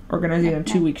 organizing a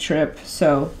 2-week trip.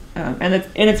 So, and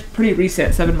it's pretty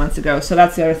recent, 7 months ago. So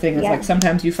that's the other thing is like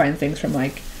sometimes you find things from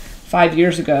like 5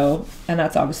 years ago, and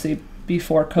that's obviously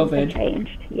before COVID. It's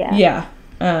changed, yeah.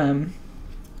 Yeah.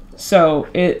 So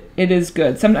it is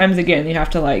good. Sometimes again you have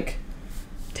to like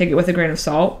take it with a grain of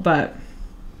salt, but.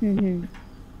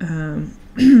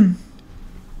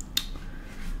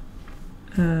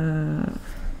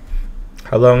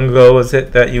 How long ago was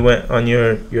it that you went on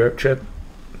your Europe trip?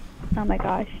 Oh my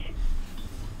gosh.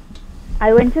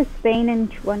 I went to Spain in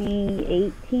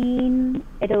 2018,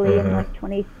 Italy in like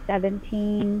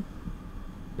 2017,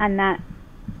 and that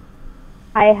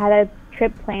I had a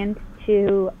trip planned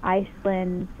to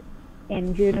Iceland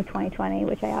in June of 2020,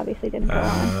 which I obviously didn't go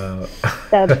on.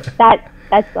 So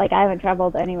that's like I haven't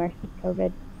traveled anywhere since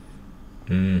COVID.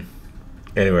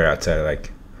 Anywhere outside of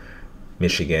like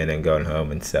Michigan and going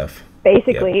home and stuff.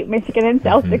 Basically, Michigan and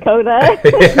South Dakota.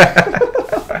 Go to South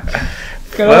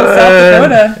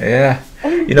Dakota. Yeah.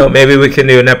 You know, maybe we can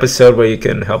do an episode where you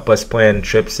can help us plan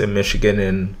trips in Michigan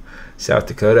and South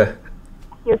Dakota.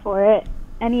 Here for it.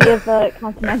 Any of the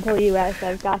continental U.S.,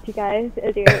 I've got you guys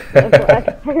as your local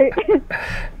expert.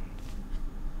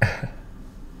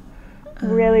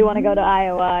 Really want to go to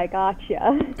Iowa, I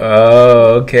gotcha.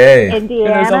 Oh, okay.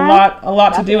 Indiana. There's a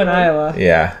lot to do in Iowa.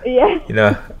 Yeah. Yeah. You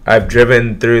know, I've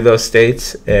driven through those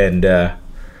states, and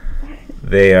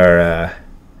they are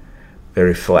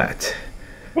very flat.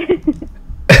 I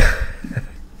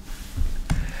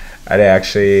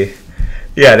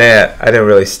didn't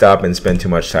really stop and spend too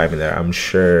much time in there. I'm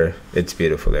sure it's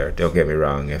beautiful there. Don't get me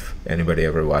wrong, if anybody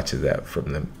ever watches that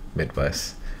from the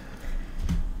Midwest.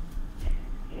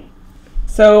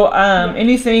 So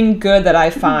anything good that I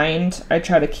find, I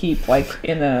try to keep like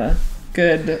in a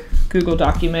good Google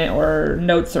document or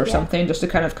notes or something just to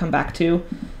kind of come back to.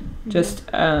 Just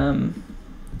so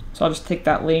I'll just take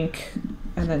that link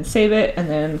and then save it and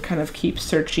then kind of keep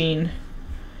searching.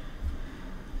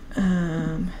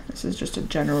 This is just a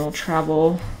general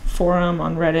travel forum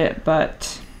on Reddit,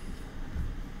 but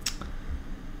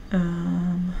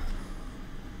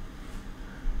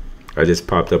I just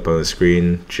popped up on the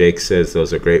screen. Jake says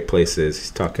those are great places.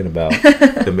 He's talking about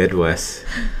the Midwest.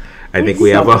 I think we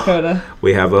have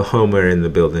a Homer in the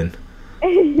building.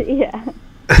 Yeah.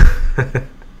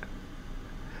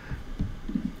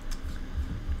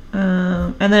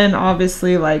 And then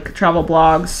obviously like travel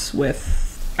blogs with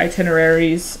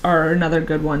itineraries are another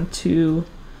good one to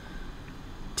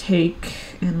take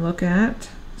and look at.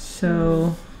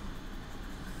 So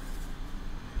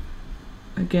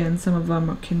again, some of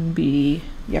them can be,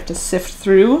 you have to sift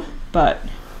through, but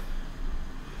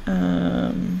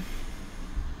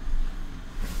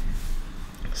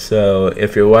so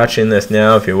if you're watching this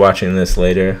now, if you're watching this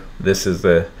later, this is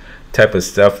the type of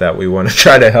stuff that we want to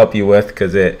try to help you with,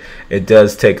 because it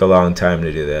does take a long time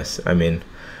to do this. I mean,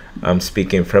 I'm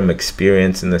speaking from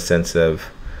experience in the sense of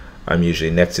I'm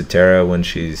usually next to Tara when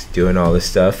she's doing all this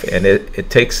stuff, and it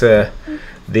takes the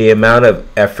amount of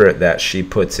effort that she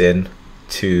puts in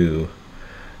to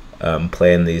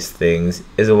plan these things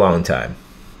is a long time.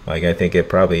 Like, I think it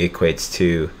probably equates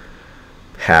to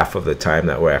half of the time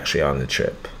that we're actually on the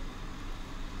trip.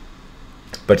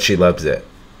 But she loves it.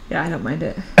 Yeah, I don't mind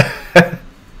it.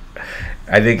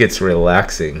 I think it's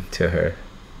relaxing to her.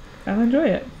 I'll enjoy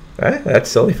it.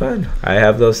 That's totally fine. I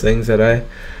have those things that I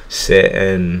sit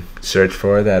and search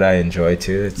for that I enjoy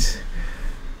too.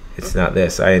 It's not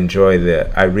this. I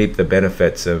reap the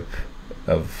benefits of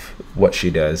what she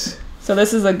does. So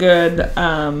this is a good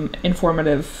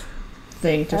informative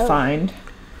thing to find.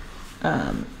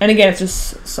 And again, it's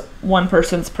just one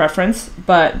person's preference,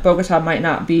 but Bogota might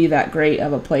not be that great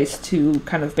of a place to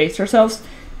kind of base ourselves.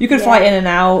 You could fly in and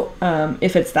out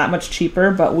if it's that much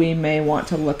cheaper, but we may want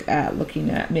to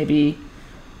looking at maybe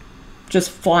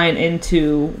just flying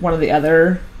into one of the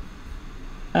other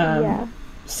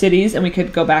cities, and we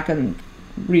could go back and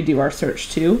redo our search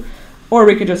too. Or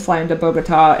we could just fly into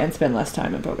Bogota and spend less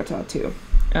time in Bogota too.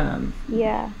 It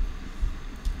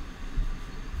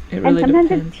really and sometimes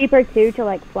depends. It's cheaper too to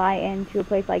like fly into a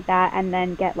place like that and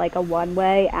then get like a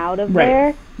one-way out of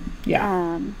there.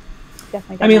 Yeah.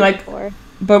 Definitely. I mean, like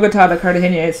Bogota to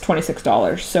Cartagena is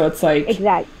 $26, so it's like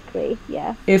exactly.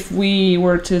 Yeah. If we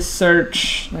were to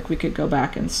search, like we could go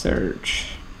back and search.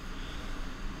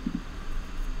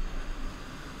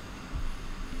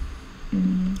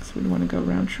 So We'd want to go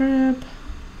round trip.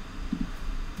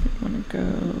 We'd want to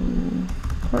go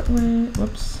Portland.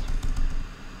 Whoops.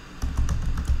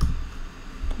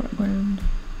 Portland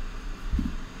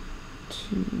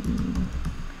to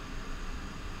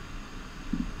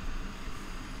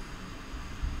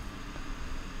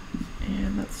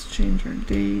and let's change our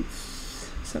dates.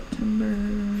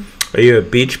 September. Are you a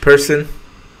beach person?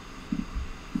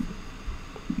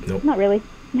 Nope. Not really.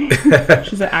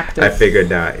 She's an active. I figured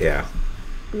not. Yeah.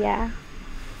 Yeah.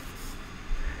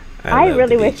 I I love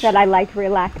really the wish beach. that I liked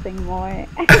relaxing more.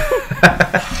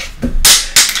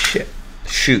 Shit.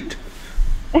 Shoot.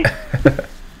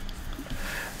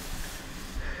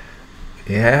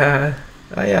 Yeah,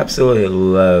 I absolutely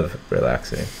love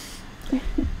relaxing.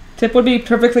 Tip would be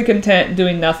perfectly content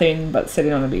doing nothing but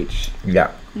sitting on the beach.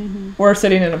 Yeah. Or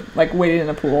sitting in a waiting in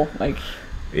a pool. Like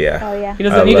Yeah. Oh yeah. he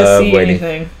doesn't I need to love see waiting.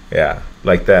 anything. Yeah.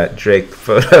 Like that Drake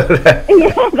photo.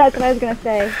 Yeah, that's what I was gonna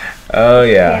say. Oh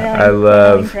yeah. I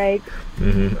love. Drake.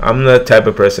 I'm the type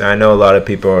of person. I know a lot of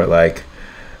people are like,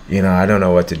 I don't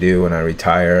know what to do when I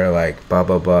retire. Like blah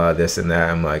blah blah, this and that.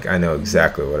 I'm like, I know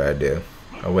exactly what I do.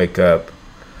 I wake up,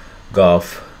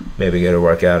 golf, maybe get a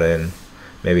workout in,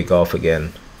 maybe golf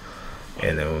again,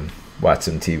 and then watch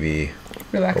some TV.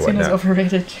 Relaxing is whatnot.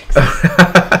 overrated.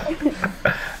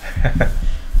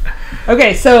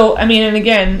 Okay, so I mean, and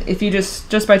again, if you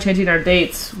just by changing our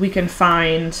dates, we can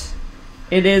find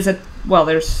there's a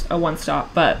one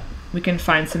stop, but we can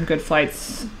find some good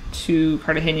flights to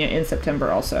Cartagena in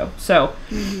September also. So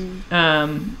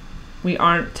we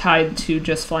aren't tied to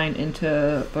just flying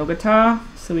into Bogota,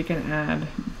 so we can add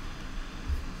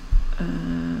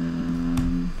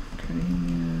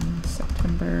Cartagena,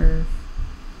 September.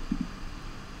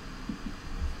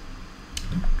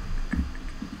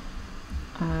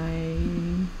 I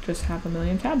just have a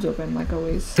million tabs open, like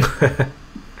always.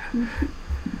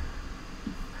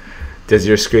 Does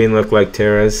your screen look like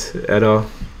Tara's at all?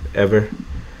 Ever?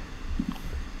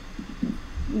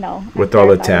 No. With I'm all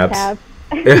the terrified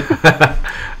tabs?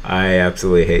 I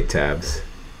absolutely hate tabs.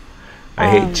 I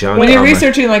hate junk. When you're on my-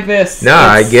 researching like this, No,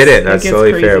 I get it. That's gets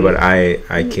totally fair, crazy. but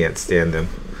I can't stand them.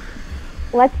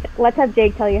 Let's have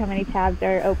Jake tell you how many tabs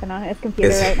are open on his computer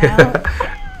It's- right now.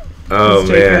 Oh Is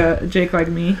man. Jake like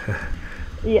me.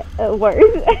 Yeah, worse.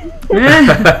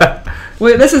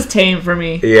 Wait, this is tame for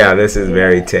me. Yeah, this is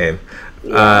very tame.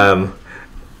 No,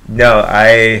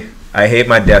 I hate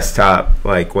my desktop.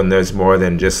 Like when there's more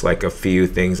than just like a few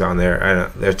things on there.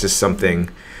 There's just something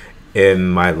in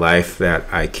my life that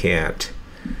I can't.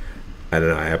 I don't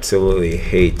know. I absolutely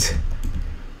hate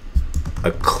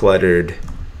a cluttered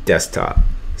desktop.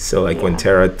 So like when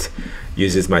Tara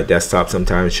uses my desktop,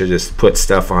 sometimes she'll just put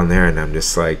stuff on there, and I'm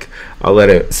just like, I'll let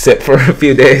it sit for a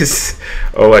few days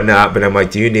or whatnot. But I'm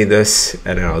like, do you need this?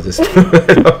 And then I'll just.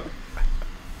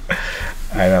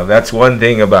 I know that's one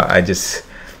thing about I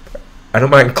don't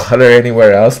mind clutter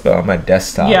anywhere else, but on my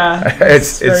desktop, Yeah,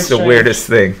 it's very the strange. weirdest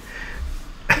thing.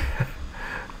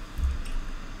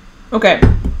 Okay,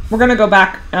 we're gonna go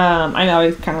back. I know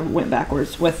I kind of went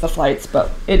backwards with the flights,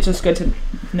 but it's just good to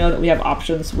know that we have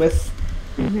options with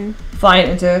flying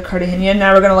into Cartagena.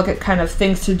 Now we're gonna look at kind of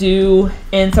things to do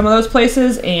in some of those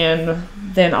places, and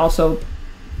then also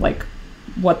like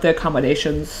what the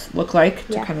accommodations look like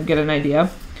to kind of get an idea.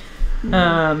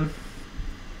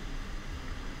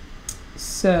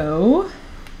 So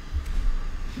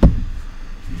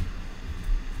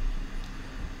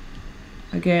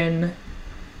again,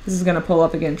 this is gonna pull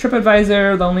up again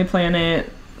TripAdvisor, Lonely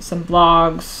Planet, some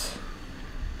blogs,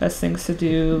 best things to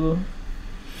do.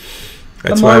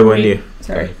 That's why when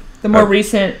The more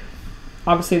recent,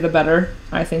 obviously, the better.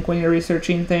 I think when you're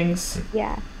researching things.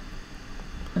 Yeah.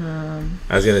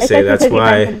 I was gonna say that's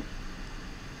why.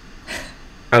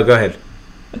 Oh, go ahead.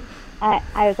 I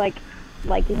was like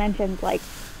you mentioned, like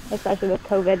especially with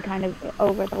COVID, kind of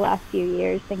over the last few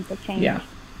years, things have changed. Yeah.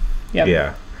 Yep.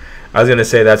 Yeah, I was gonna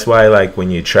say that's why, like when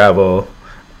you travel,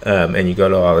 and you go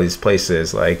to all these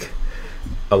places, like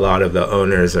a lot of the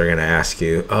owners are gonna ask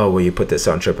you, "Oh, will you put this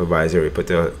on TripAdvisor? We put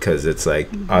because it's like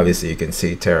obviously you can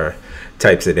see Tara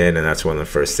types it in, and that's one of the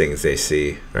first things they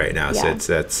see right now. Yeah.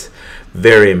 So that's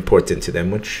very important to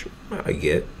them, which I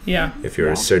get. Yeah. If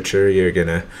you're a searcher, you're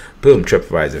gonna boom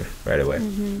TripAdvisor right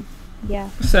away. Yeah.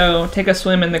 So take a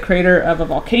swim in the crater of a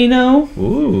volcano.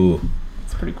 Ooh,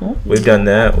 It's pretty cool. we've done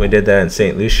that. We did that in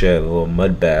St. Lucia, a little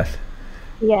mud bath.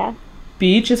 Yeah.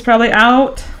 Beach is probably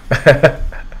out.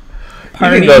 You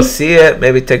can go see it,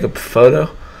 maybe take a photo.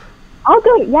 I'll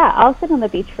go. Yeah, I'll sit on the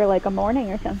beach for like a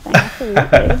morning or something.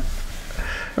 Absolutely.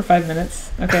 For 5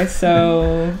 minutes. Okay,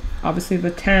 so obviously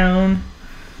the town,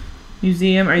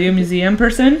 museum. Are you a museum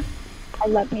person? I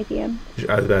love museums.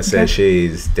 I was about to say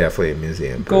she's definitely a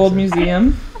museum Gold person.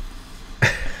 museum.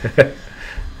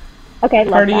 Okay,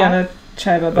 love Party on that. a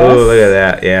Chiba bus. Oh, look at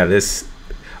that. Yeah, this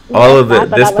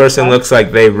this person looks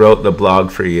like they wrote the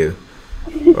blog for you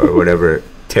or whatever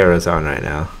Tara's on right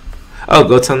now. Oh,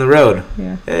 Goats on the Road.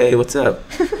 Yeah. Hey, what's up?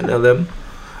 I know them.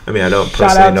 I mean, I don't Shout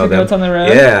personally out know to them. Goats on the Road.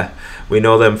 Yeah, we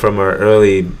know them from our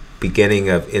early beginning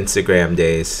of Instagram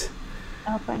days.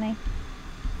 Oh, funny.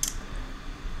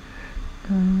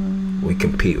 We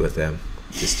compete with them.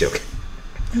 Just joking.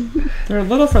 They're a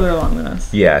little further along than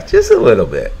us. Yeah, just a little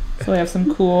bit. So we have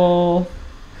some cool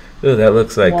Ooh, that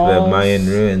looks like the walls. Mayan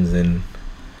ruins and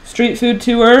Street food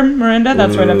tour, Miranda.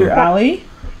 That's right up your alley.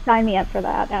 Sign me up for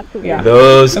that. Absolutely. Yeah.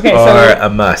 those Okay, are so a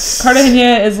must.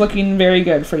 Cartagena is looking very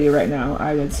good for you right now,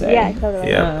 I would say. Yeah, totally.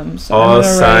 Yeah. So I'm All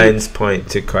gonna signs point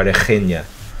to Cartagena.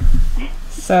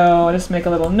 So I'll just make a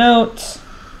little note.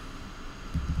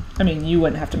 I mean, you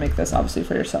wouldn't have to make this obviously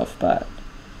for yourself, but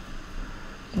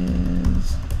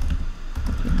is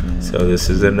So this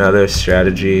is another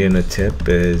strategy and a tip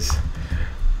is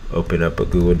open up a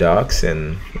Google Docs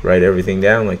and write everything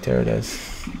down like Tara does.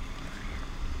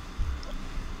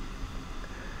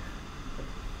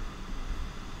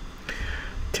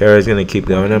 Tara's gonna keep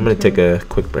going. I'm gonna take a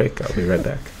quick break. I'll be right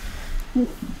back.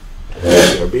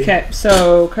 okay.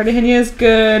 So Cartagena is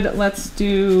good. Let's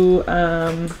do.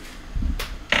 And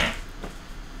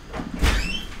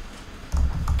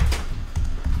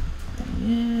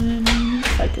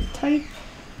if I could type.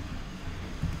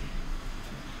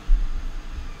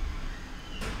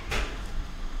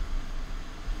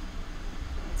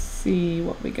 Let's see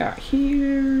what we got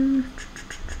here.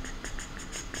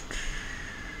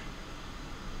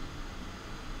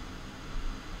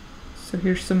 So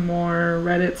here's some more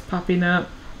Reddits popping up.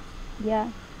 Yeah.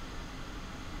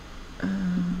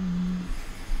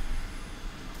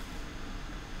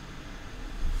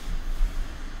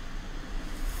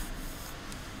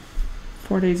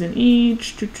 4 days in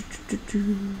each.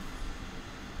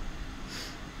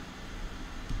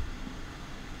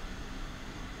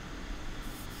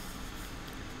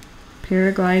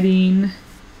 Paragliding.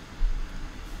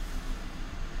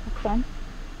 That's fun.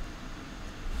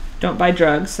 Don't buy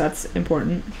drugs. That's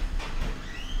important.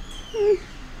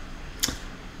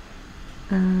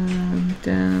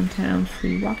 Downtown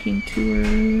free walking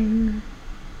tour.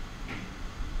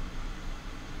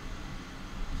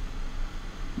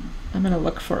 I'm gonna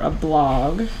look for a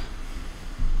blog.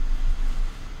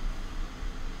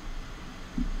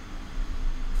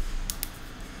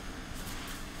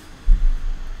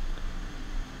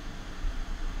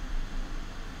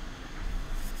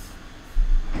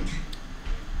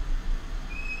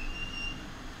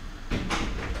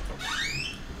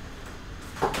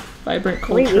 Vibrant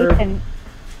culture.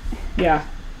 Yeah,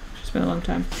 it's been a long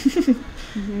time.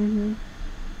 Mm-hmm.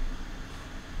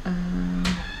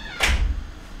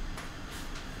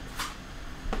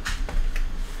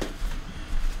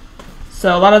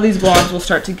 So a lot of these blogs will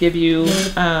start to give you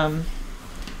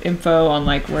info on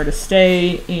like where to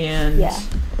stay and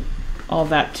all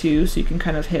that too, so you can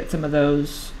kind of hit some of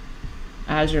those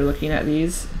as you're looking at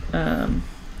these. But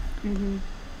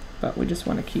we just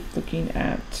want to keep looking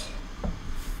at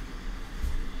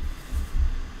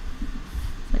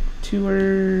like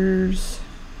tours,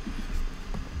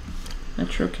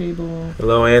 metro cable.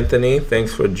 Hello, Anthony.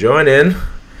 Thanks for joining.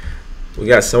 We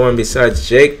got someone besides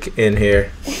Jake in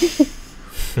here.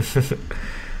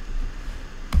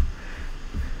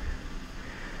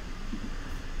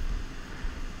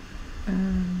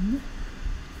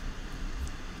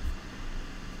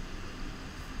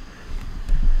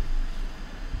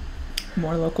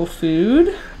 More local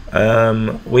food.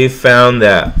 We found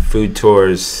that food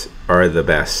tours are the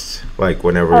best. Like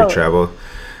whenever we travel.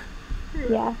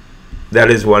 Yeah.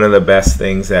 That is one of the best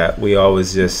things that we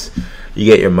always just, you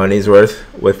get your money's worth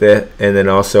with it. And then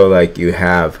also like you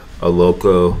have a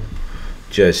local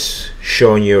just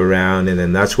showing you around. And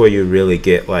then that's where you really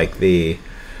get like the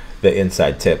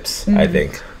inside tips, I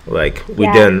think. Like we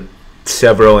done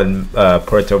several in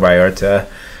Puerto Vallarta.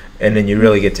 And then you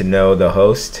really get to know the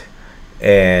host.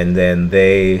 And then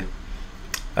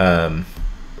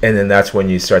and then that's when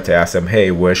you start to ask them, hey,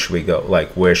 where should we go? Like,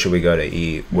 where should we go to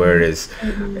eat? Where is,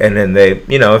 and then they,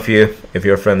 you know, if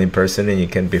you're a friendly person and you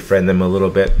can befriend them a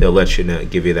little bit, they'll let you know,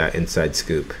 give you that inside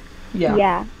scoop. Yeah.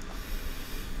 Yeah.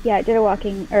 Yeah, I did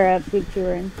a food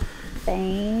tour in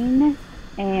Spain,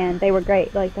 and they were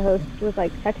great. Like, the host was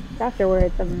like, text us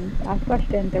afterwards and ask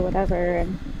questions or whatever,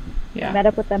 and met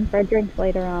up with them for drinks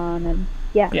later on, and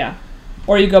Yeah.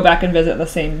 Or you go back and visit the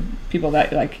same people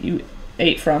that like you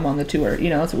ate from on the tour. You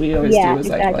know, that's what we always do. Is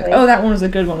like, oh, that one was a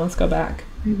good one. Let's go back.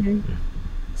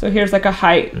 So here's like a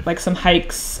hike, like some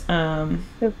hikes.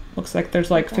 Looks like there's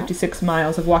like 56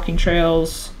 miles of walking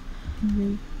trails.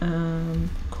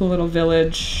 Cool little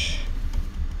village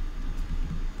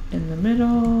in the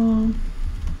middle.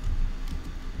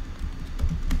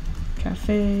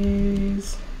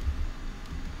 Cafes.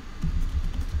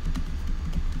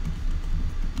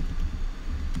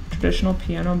 Traditional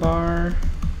piano bar.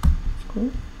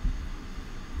 Cool.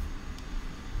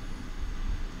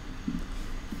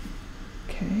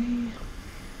 Okay.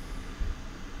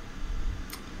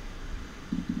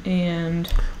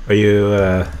 And are you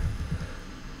a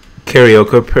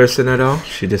karaoke person at all?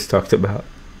 She just talked about.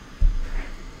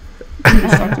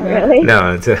 Really?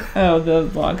 No, it's the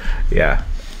vlog. Yeah.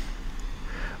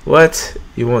 What?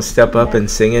 You won't step up and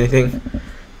sing anything?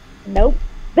 Nope.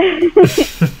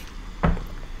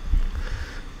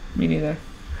 Me neither.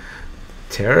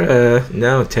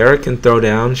 Tara can throw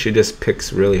down. She just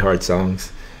picks really hard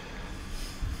songs.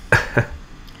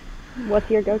 What's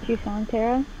your go-to song,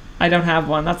 Tara? I don't have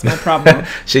one. That's my problem.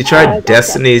 She tried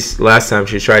last time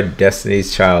she tried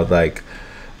Destiny's Child, like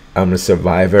I'm a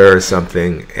Survivor or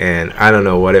something, and I don't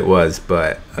know what it was,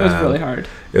 but it was really hard.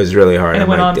 It was really hard. And it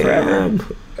went on forever.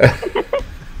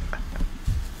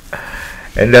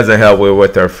 It doesn't help. We're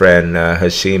with our friend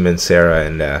Hashim and Sarah,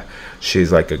 and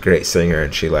she's like a great singer,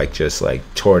 and she like just like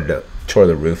tore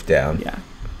the roof down. Yeah.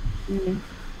 Mm-hmm.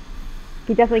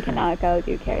 You definitely cannot go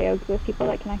do karaoke with people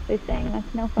that can actually sing.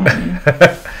 That's no fun.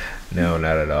 No,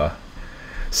 not at all.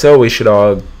 So we should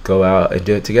all go out and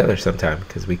do it together sometime,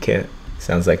 because we can't.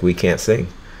 Sounds like we can't sing.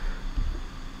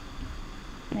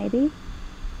 Maybe.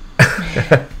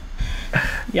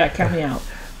 Yeah, count me out.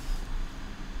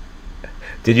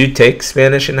 Did you take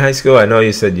Spanish in high school? I know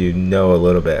you said you know a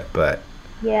little bit, but...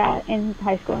 Yeah, in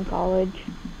high school and college.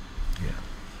 Yeah.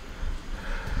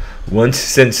 You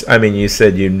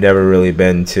said you've never really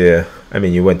been to...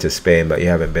 you went to Spain, but you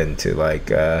haven't been to,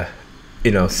 like,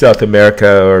 South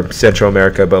America or Central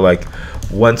America, but, like,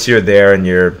 once you're there and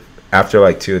you're... After,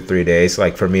 like, 2 or 3 days,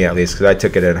 like, for me at least, because I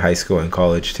took it in high school and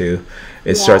college, too,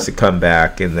 it starts to come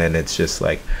back, and then it's just,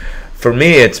 like... For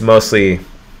me, it's mostly...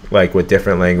 like with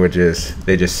different languages,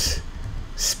 they just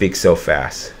speak so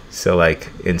fast. So like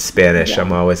in Spanish,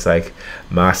 I'm always like,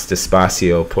 más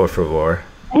despacio, por favor.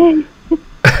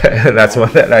 That's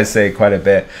one that I say quite a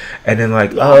bit. And then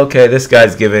like, oh, okay, this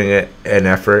guy's giving it an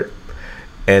effort.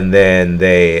 And then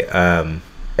they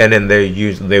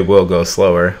will go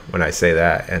slower when I say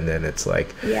that. And then it's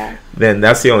like, then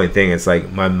that's the only thing. It's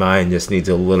like my mind just needs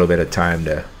a little bit of time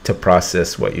to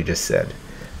process what you just said.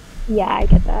 Yeah, I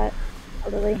get that.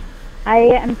 Totally. I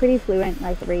am pretty fluent,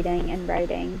 like, reading and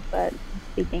writing, but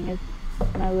speaking is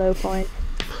my low point.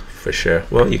 For sure.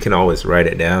 Well, you can always write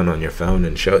it down on your phone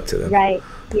and show it to them. Right,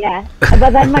 yeah.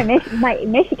 But then my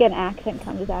Michigan accent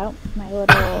comes out. My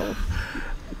little...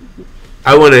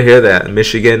 I want to hear that.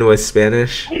 Michigan with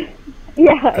Spanish?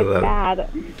 Yeah, it's bad.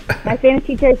 My Spanish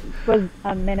teacher was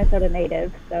a Minnesota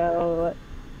native, so...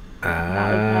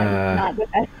 not the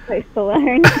best place to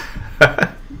learn.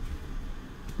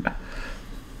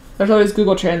 There's always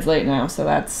Google Translate now, so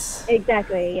that's...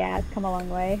 Exactly, yeah, it's come a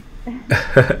long way.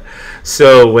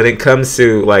 So when it comes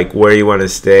to, like, where you want to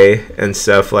stay and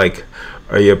stuff, like,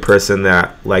 are you a person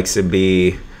that likes to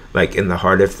be, like, in the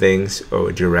heart of things, or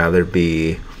would you rather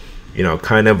be,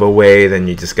 kind of away, then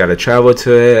you just got to travel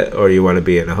to it, or you want to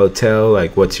be in a hotel?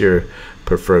 Like, what's your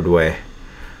preferred way?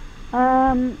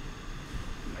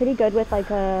 Pretty good with,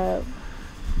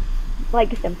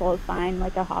 simple is fine,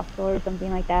 like a hostel or something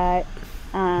like that.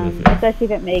 Especially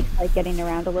if it makes like getting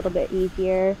around a little bit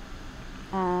easier.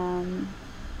 But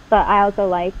I also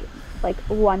like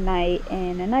one night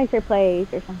in a nicer place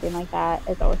or something like that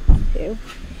is always fun too.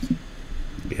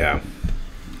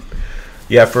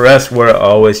 Yeah, for us, we're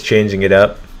always changing it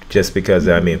up just because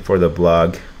for the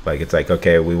blog, like it's like,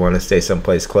 okay, we want to stay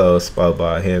someplace close, blah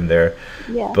blah, here and there.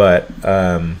 Yeah. But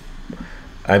I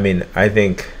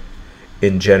think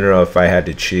in general, if I had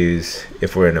to choose,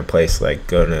 if we're in a place like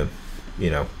going to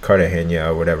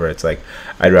Cartagena or whatever, it's like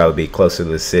I'd rather be closer to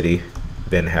the city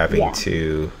than having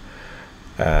to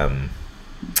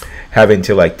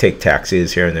like take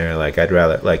taxis here and there. Like I'd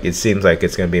rather, like, it seems like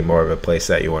it's going to be more of a place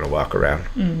that you want to walk around.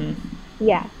 Mm-hmm.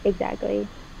 Yeah, exactly.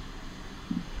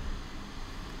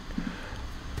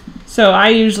 So I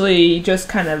usually just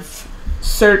kind of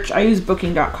search. I use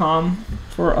booking.com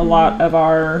for a lot of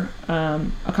our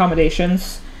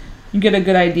accommodations. You get a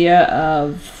good idea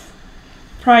of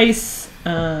price,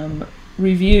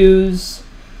 reviews,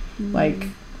 like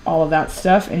all of that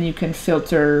stuff, and you can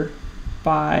filter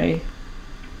by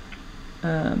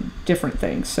different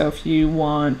things. So if you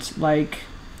want like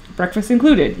breakfast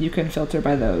included, you can filter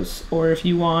by those. Or if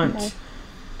you want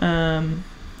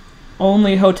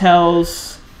only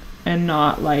hotels and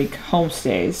not like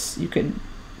homestays, you could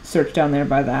search down there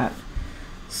by that.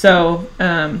 So,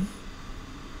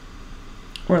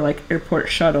 or like airport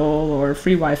shuttle or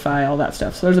free Wi-Fi, all that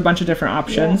stuff. So there's a bunch of different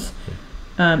options.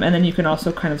 And then you can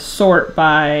also kind of sort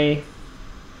by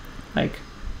like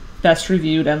best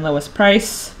reviewed and lowest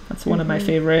price. That's one of my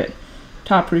favorite.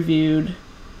 Top reviewed,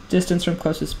 distance from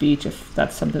closest beach, if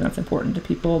that's something that's important to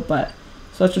people. But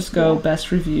so let's just go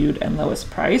best reviewed and lowest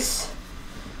price.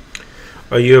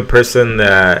 Are you a person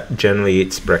that generally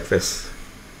eats breakfast?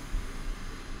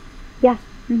 Yeah.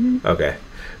 Okay.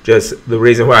 Just the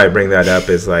reason why I bring that up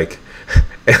is like,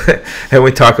 and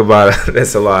we talk about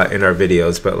this a lot in our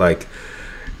videos, but like,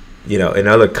 you know, in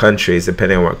other countries,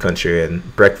 depending on what country you're in,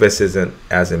 breakfast isn't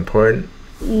as important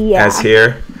as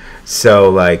here. So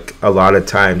like a lot of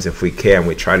times if we can,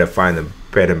 we try to find a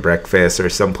bed and breakfast or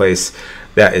someplace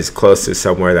that is close to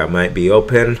somewhere that might be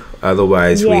open.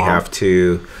 Otherwise we have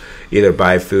to either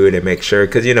buy food and make sure,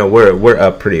 because you know we're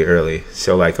up pretty early,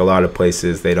 so like a lot of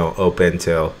places they don't open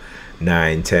till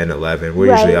 9, 10, 11.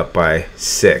 We're usually up by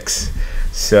 6.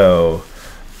 So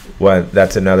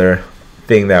that's another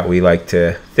thing that we like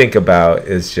to think about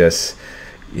is just,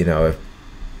 you know, if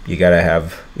you gotta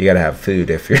have food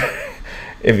if you're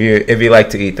if you like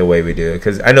to eat the way we do,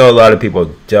 because I know a lot of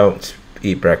people don't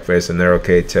eat breakfast and they're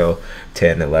okay till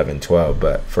 10, 11, 12,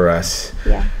 but for us,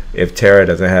 if Tara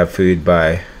doesn't have food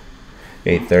by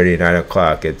 8:30, 9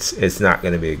 o'clock, it's not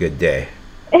going to be a good day.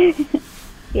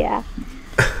 Yeah,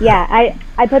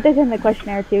 I put this in the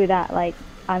questionnaire too, that like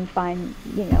I'm fine,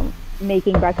 you know,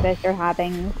 making breakfast or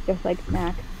having just like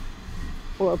snacks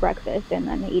for breakfast and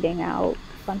then eating out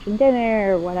lunch and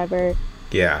dinner or whatever.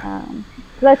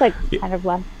 So that's like kind of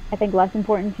less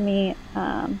important to me,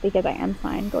 because I am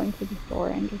fine going to the store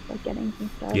and just like getting some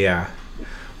stuff.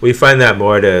 We find that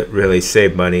more to really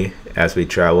save money as we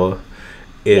travel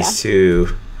is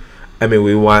to, I mean,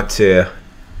 we want to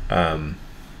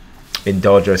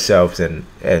indulge ourselves and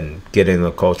get in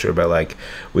the culture, but like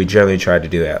we generally try to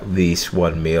do at least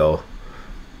one meal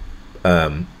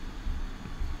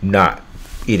not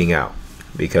eating out,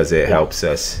 because it helps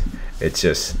us. It's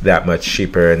just that much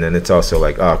cheaper, and then it's also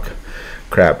like, oh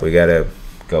crap, we gotta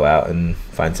go out and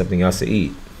find something else to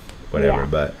eat, whatever.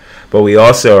 But we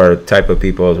also are type of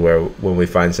people where when we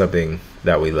find something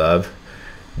that we love,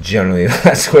 generally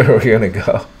that's where we're gonna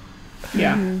go.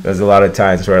 There's a lot of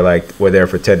times where like we're there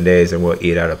for 10 days and we'll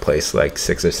eat at a place like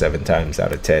 6 or 7 times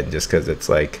out of 10, just because it's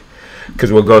like,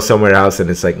 because we'll go somewhere else and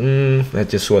it's like, that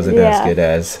just wasn't as good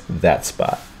as that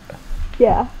spot.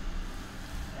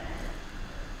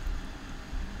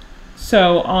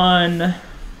 So on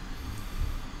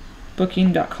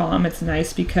booking.com, it's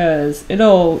nice because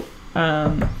it'll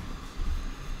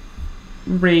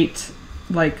rate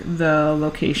like the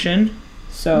location.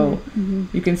 So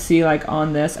you can see like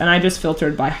on this, and I just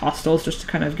filtered by hostels just to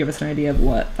kind of give us an idea of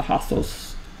what the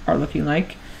hostels are looking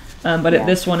like. But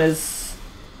this one is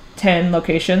 10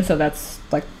 locations, so that's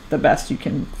like the best you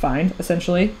can find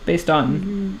essentially based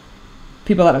on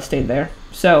people that have stayed there.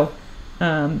 So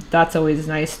that's always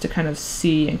nice to kind of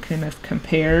see and kind of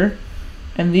compare.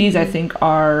 And these I think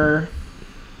are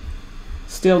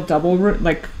still double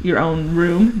like your own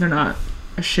room. They're not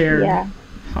a shared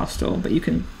hostel, but you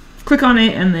can click on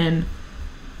it and then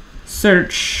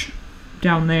search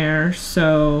down there.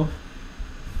 So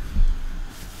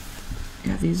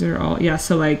these are all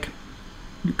so like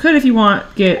you could, if you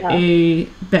want, get a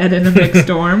bed in a mixed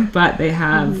dorm, but they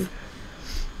have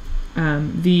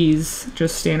these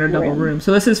just standard double rooms.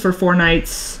 So this is for 4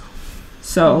 nights,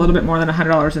 so a little bit more than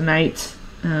 $100 a night.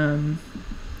 Kind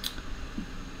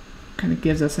of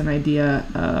gives us an idea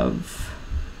of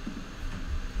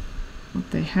what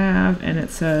they have, and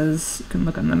it says you can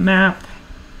look on the map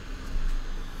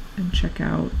and check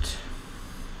out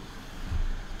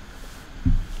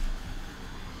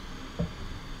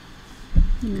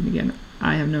and again,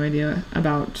 I have no idea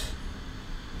about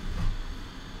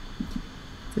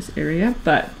this area,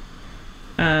 but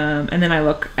and then I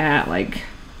look at like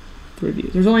the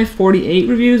reviews. There's only 48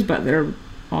 reviews, but they're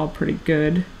all pretty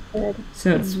good.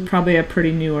 So it's probably a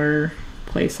pretty newer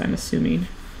place, I'm assuming.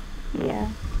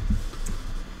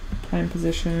 Prime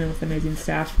position with amazing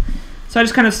staff. So I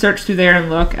just kind of search through there and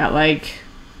look at like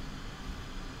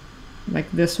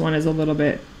this one is a little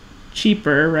bit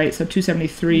cheaper, right? So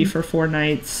 $273 for 4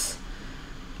 nights.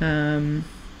 I'm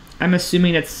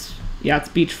assuming it's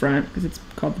beachfront because it's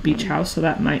called the Beach House, so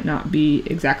that might not be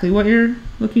exactly what you're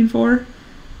looking for.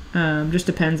 Just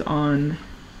depends on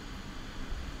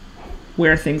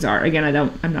where things are. Again,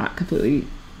 I'm not completely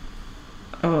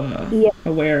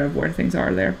aware of where things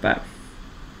are there, but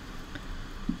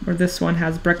where this one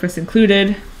has breakfast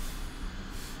included.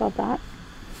 About that.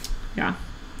 Yeah,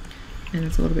 and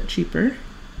it's a little bit cheaper.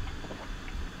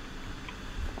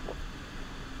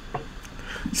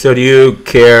 So do you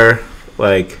care,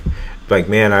 like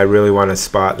man, I really want a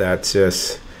spot that's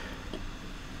just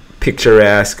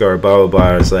picturesque or blah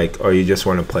blah blah, or you just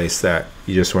want a place that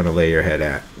you just want to lay your head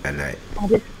at night?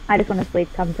 I just want to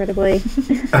sleep comfortably.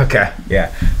 Okay,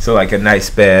 yeah. So like a nice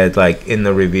bed, like in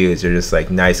the reviews, you're just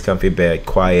like nice comfy bed,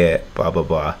 quiet, blah blah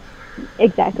blah.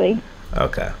 Exactly.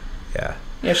 Okay, yeah.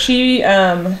 Yeah, she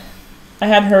I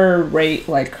had her rate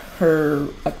like her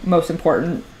most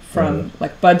important from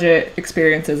like budget,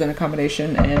 experiences, and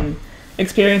accommodation, and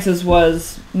experiences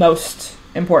was most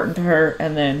important to her,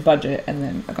 and then budget, and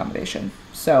then accommodation.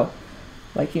 So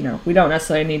like, you know, we don't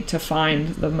necessarily need to find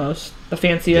the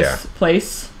fanciest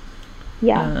place.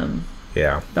 Yeah.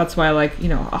 Yeah. That's why, like, you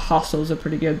know, a hostels are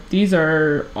pretty good. These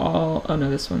are all, oh no,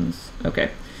 this one's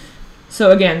okay.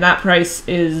 So again, that price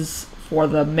is for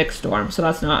the mixed dorm, so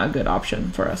that's not a good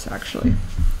option for us, actually.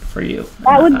 For you.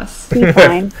 That would us. be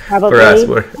fine, probably.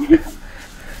 For us,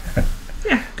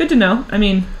 Yeah, good to know. I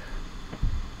mean,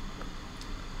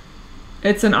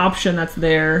 it's an option that's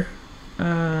there.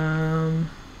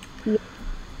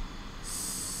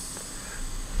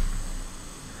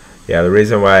 Yeah, the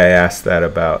reason why I asked that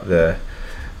about the,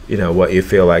 you know, what you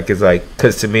feel like is like,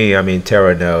 because to me, I mean,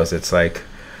 Tara knows it's like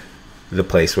the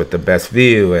place with the best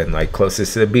view and like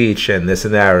closest to the beach and this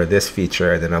and that or this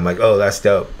feature, and then I'm like, oh, that's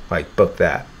dope, like book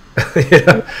that. You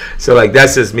know? So like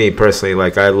that's just me personally.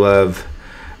 Like I love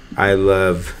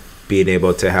being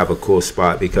able to have a cool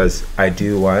spot, because I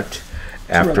do want,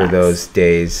 after those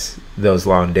days, those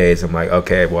long days, I'm like,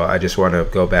 okay, well, I just want to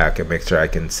go back and make sure I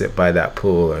can sit by that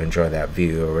pool or enjoy that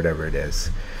view or whatever it is.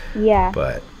 Yeah.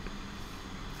 But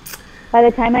by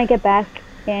the time I get back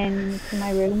into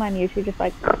my room, I'm usually just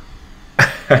like,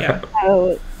 Yeah.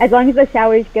 so as long as the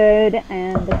shower's good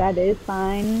and the bed is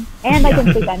fine, and I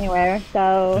can sleep anywhere,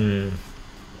 so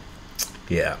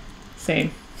yeah.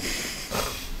 Same.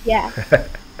 yeah.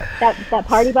 That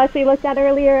party bus we looked at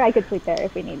earlier, I could sleep there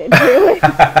if we needed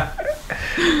to.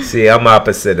 See, I'm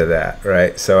opposite of that,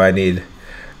 right? So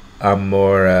I'm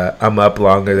more, I'm up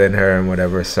longer than her and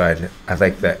whatever, so I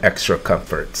like the extra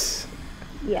comforts.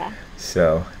 Yeah.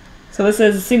 So this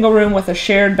is a single room with a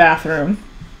shared bathroom.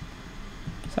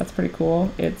 So that's pretty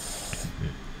cool. It's...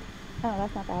 Oh,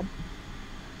 that's not bad.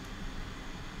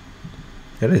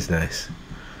 it is nice.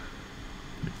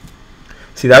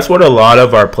 See, that's what a lot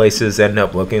of our places end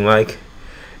up looking like,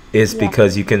 is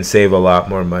because you can save a lot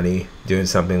more money doing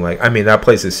something like, I mean, that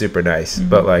place is super nice,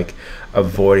 but like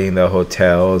avoiding the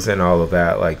hotels and all of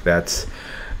that, like that's,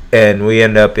 and we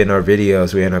end up in our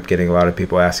videos, we end up getting a lot of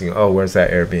people asking, oh, where's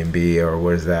that Airbnb or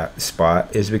where's that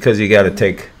spot, is because you got to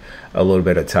take a little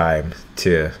bit of time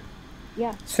to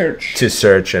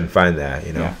search and find that,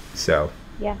 you know. Yeah. So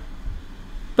yeah.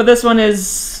 But this one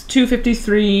is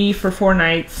 $253 for 4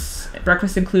 nights,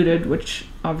 breakfast included, which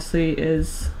obviously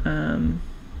is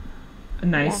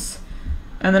nice.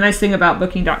 And the nice thing about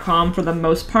booking.com, for the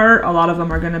most part, a lot of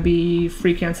them are going to be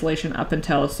free cancellation up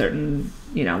until a certain,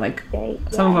 you know, like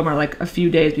some of them are like a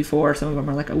few days before, some of them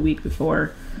are like a week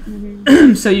before.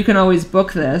 So you can always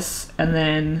book this and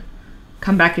then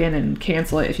come back in and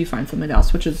cancel it if you find something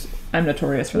else, which is, I'm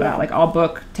notorious for that. Like I'll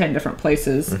book 10 different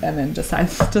places and then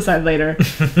decide later.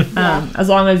 As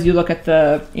long as you look at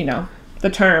the, you know,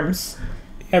 the terms,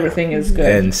 everything is good.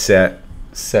 And set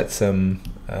some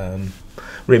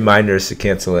reminders to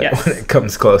cancel it when it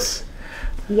comes close.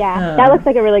 Yeah, that looks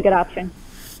like a really good option.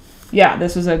 Yeah,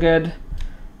 this was a good.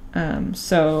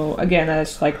 So again, I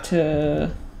just like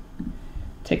to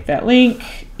take that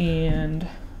link and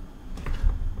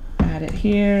add it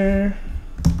here.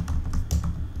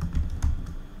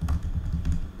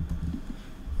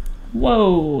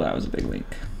 Whoa, that was a big link.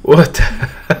 What?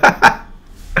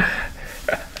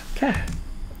 Okay,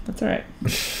 that's all right.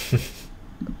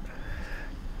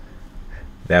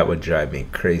 That would drive me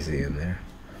crazy in there.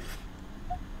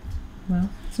 Well,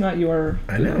 it's not your...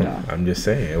 I know. I'm just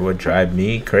saying, it would drive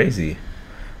me crazy.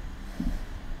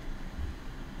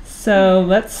 So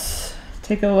let's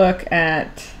take a look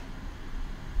at...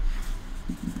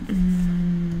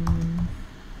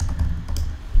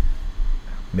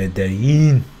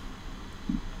 Medellin.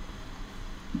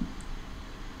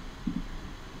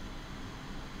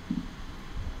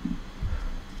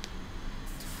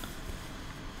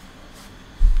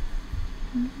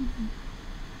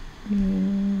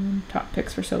 Top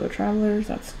picks for solo travelers.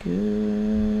 That's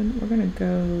good. We're gonna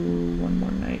go one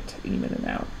more night to even it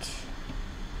out.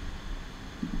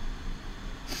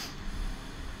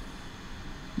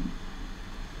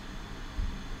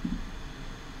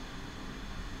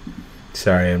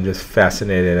 Sorry, I'm just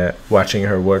fascinated at watching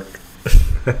her work.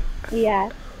 Yeah.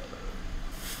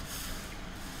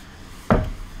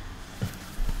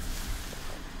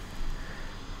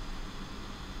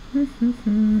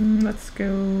 Let's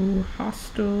go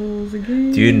hostels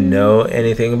again. Do you know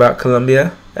anything about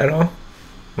Colombia at all?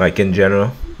 Like in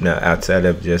general? No, outside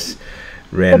of just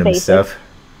random basics. stuff?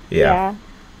 Yeah.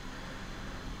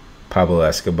 Pablo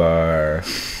Escobar.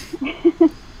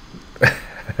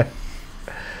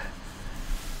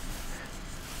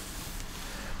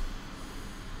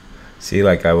 See,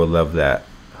 like I would love that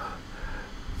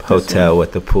hotel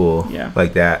with the pool. Yeah.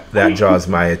 Like that draws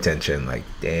my attention. Like,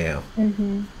 damn.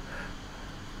 Mhm.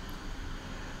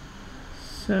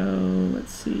 So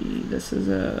let's see. This is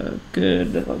a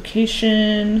good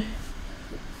location.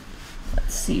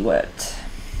 Let's see what.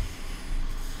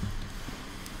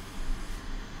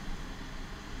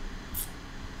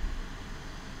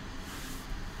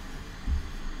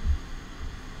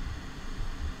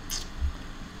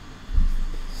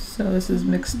 So this is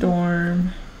mixed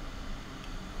dorm.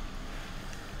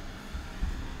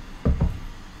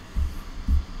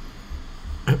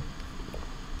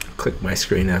 Click my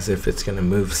screen as if it's gonna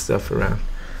move stuff around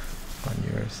on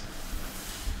yours.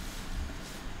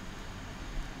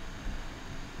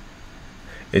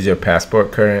 Is your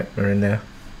passport current, Miranda?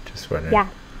 Just wondering. Yeah.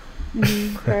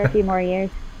 For a few more years.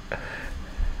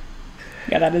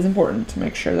 Yeah, that is important to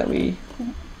make sure that we.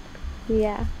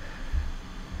 Yeah.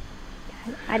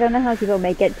 I don't know how people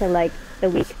make it to like the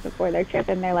week before their trip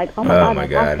and they're like, oh my god, my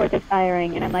passport's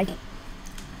expiring. And I'm like,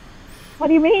 what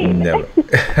do you mean? Never.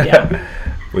 Yeah.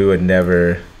 We would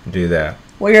never do that.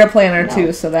 Well, you're a planner No.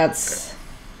 too, so that's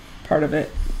part of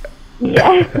it.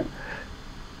 Yeah.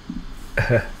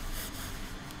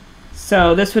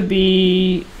 So this would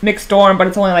be mixed dorm, but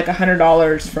it's only like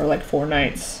 $100 for like 4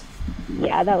 nights.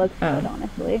 Yeah, that looks good,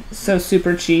 honestly. So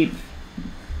super cheap.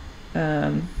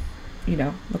 You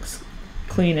know, looks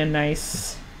clean and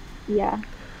nice, Yeah.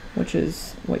 which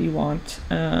is what you want.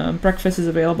 Breakfast is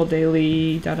available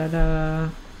daily.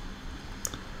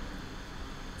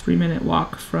 3-minute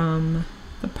walk from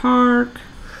the park.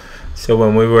 So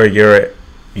when we were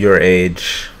your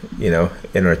age, you know,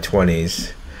 in our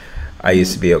 20s, I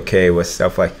used to be okay with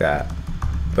stuff like that.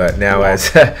 But now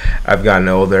as I've gotten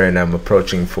older and I'm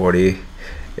approaching 40,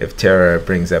 if Tara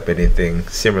brings up anything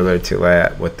similar to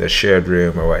that with the shared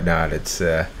room or whatnot, it's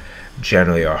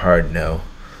generally a hard no.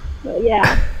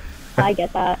 Yeah. I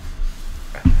get that.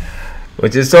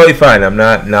 Which is totally fine. I'm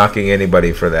not knocking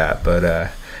anybody for that,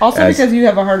 but Also because you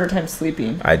have a harder time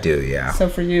sleeping. I do, yeah. So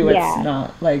for you, Yeah. it's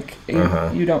not like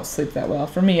you don't sleep that well.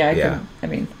 For me, I can. I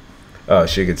mean. Oh,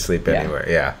 she could sleep anywhere,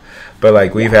 yeah. But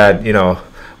like we've had, you know,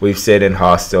 we've stayed in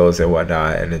hostels and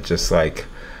whatnot, and it's just like,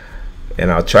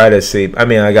 and I'll try to sleep. I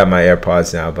mean, I got my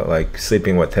AirPods now, but like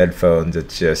sleeping with headphones,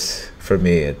 it's just for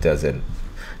me, it doesn't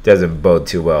bode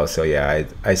too well. So yeah,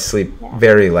 I sleep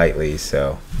very lightly.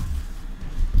 So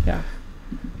Yeah.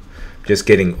 just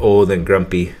getting old and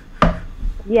grumpy.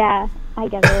 Yeah, I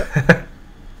get it.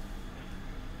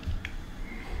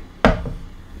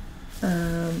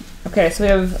 Okay, so we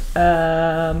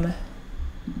have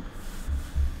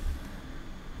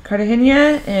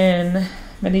Cartagena and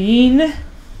Medellin,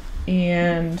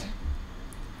 and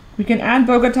we can add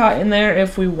Bogota in there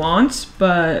if we want,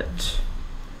 but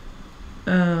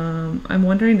I'm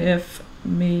wondering if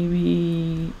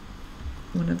maybe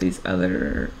one of these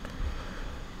other.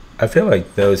 I feel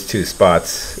like those two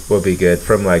spots will be good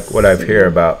from like what I've heard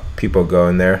about people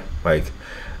going there. Like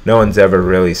no one's ever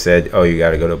really said, oh, you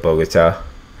got to go to Bogota.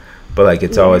 But like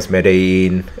it's always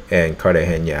Medellin and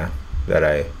Cartagena that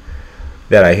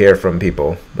I hear from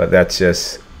people. But that's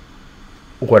just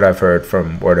what I've heard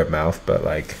from word of mouth. But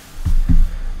like,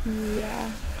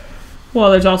 Yeah.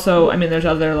 Well, there's also, I mean, there's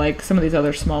other like some of these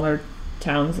other smaller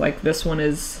towns. Like this one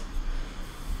is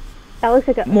That looks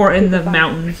like a more in the super fun.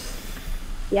 mountains.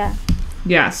 Yeah.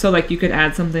 Yeah, so like you could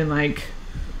add something like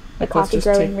The let's coffee just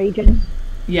growing take- region.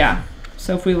 Yeah.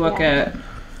 So if we look Yeah. at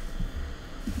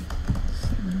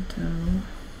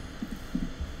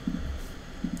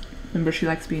remember, she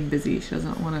likes being busy. She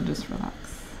doesn't want to just relax.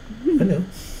 I know.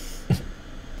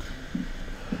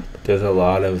 But there's a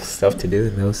lot of stuff to do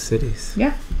in those cities.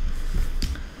 Yeah.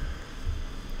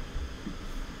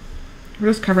 We're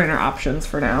just covering our options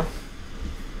for now.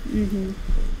 Mhm.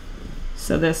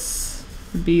 So this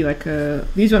would be like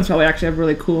these ones probably actually have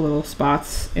really cool little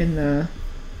spots in the.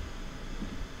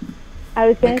 I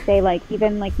was gonna say like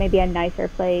even like maybe a nicer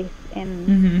place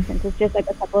in since it's just like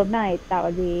a couple of nights, that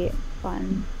would be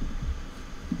fun.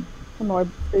 A more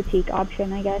boutique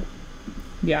option, I guess.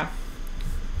 Yeah.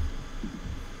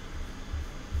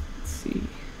 Let's see.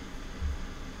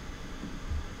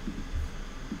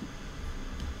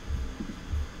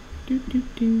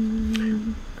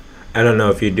 I don't know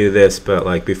if you do this, but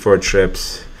like before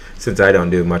trips, since I don't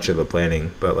do much of the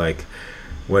planning, but like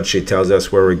once she tells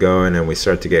us where we're going and we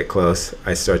start to get close,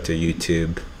 I start to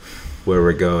YouTube where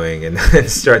we're going and then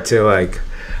start to like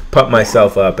pump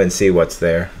myself up and see what's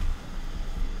there.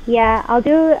 Yeah, I'll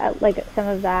do like some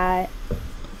of that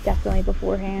definitely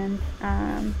beforehand.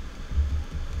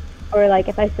 Or like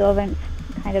if I still haven't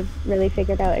kind of really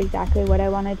figured out exactly what I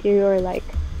want to do, or like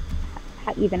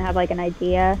even have like an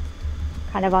idea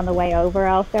kind of on the way over,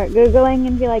 I'll start Googling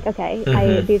and be like, okay,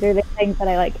 these are the things that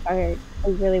I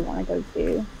really want to go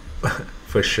do.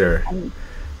 For sure. And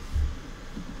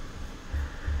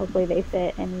hopefully they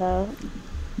fit in the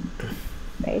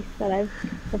space that I've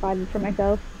provided for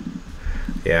myself.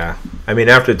 Yeah. I mean,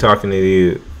 after talking to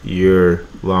you, you're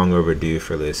long overdue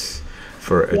for this,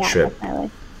 for a trip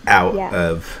definitely. Out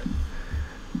of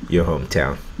your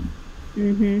hometown.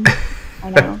 I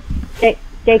know.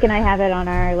 Jake and I have it on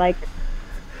our like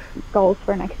goals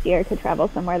for next year to travel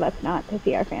somewhere that's not to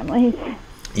see our families.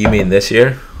 You mean this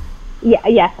year?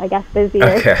 Yeah, I guess this year.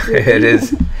 Okay. It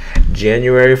is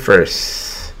January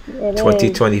 1st,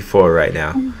 2024 right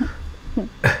now.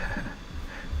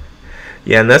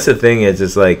 Yeah, and that's the thing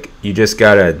is like you just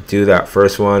gotta do that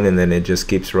first one and then it just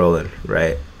keeps rolling,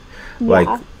 right? Yeah.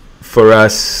 Like for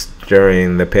us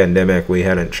during the pandemic, we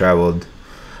hadn't traveled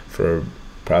for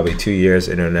probably 2 years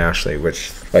internationally,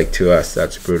 which like to us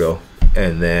that's brutal.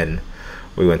 And then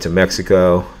we went to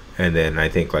Mexico, and then I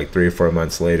think like 3 or 4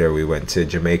 months later we went to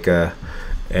Jamaica,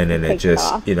 and then it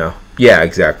just off. Yeah,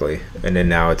 exactly. And then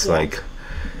now it's like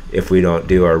if we don't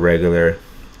do our regular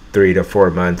 3 to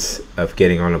 4 months of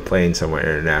getting on a plane somewhere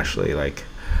internationally, like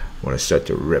I want to start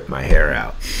to rip my hair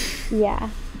out. Yeah.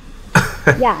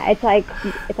 Yeah, it's like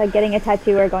getting a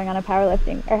tattoo or going on a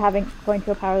powerlifting or going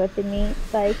to a powerlifting meet.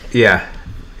 Like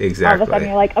exactly. All of a sudden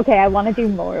you're like, okay, I want to do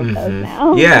more of those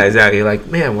now. Yeah, exactly. Like,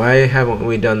 man, why haven't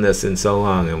we done this in so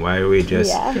long? And why are we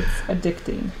just it's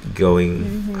addicting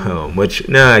going home? Which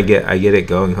I get it.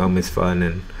 Going home is fun,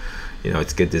 and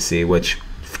it's good to see. Which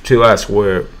to us,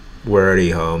 we're already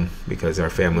home because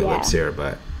our family lives here.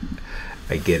 But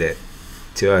I get it.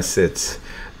 To us, that's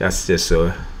just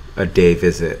a day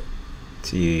visit.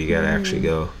 To you gotta actually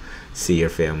go see your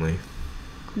family.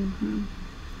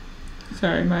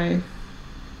 Sorry, my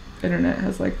internet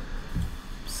has like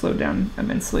slowed down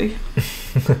immensely.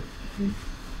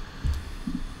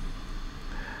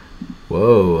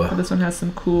 Whoa. But this one has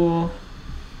some cool.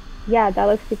 Yeah, that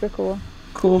looks super cool.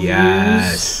 Cool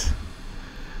yes. views.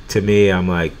 To me, I'm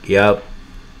like, yep.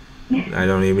 I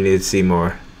don't even need to see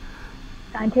more.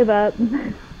 Sign tube up.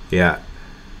 Yeah.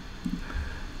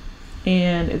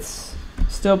 And it's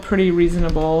still pretty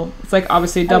reasonable. It's like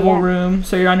obviously double room,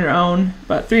 so you're on your own,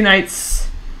 but 3 nights.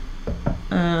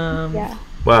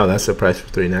 Wow, that's the price for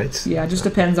 3 nights. Yeah, it just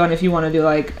depends on if you want to do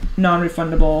like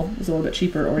non-refundable is a little bit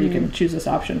cheaper, or you can choose this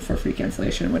option for free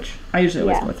cancellation, which I usually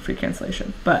always go with free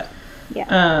cancellation. But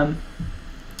and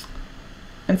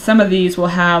some of these will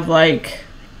have like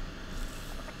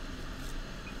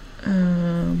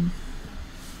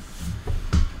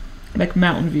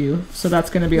mountain view, so that's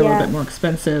going to be a little bit more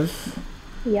expensive.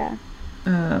 Yeah.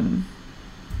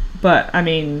 But I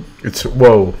mean,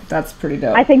 that's pretty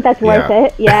dope. I think that's worth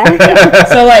it. Yeah.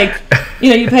 So like,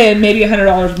 you pay maybe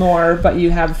 $100 more, but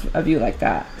you have a view like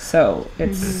that. So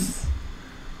it's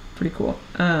pretty cool.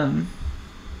 When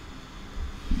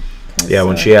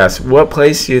she asks, what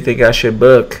place do you think I should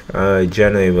book?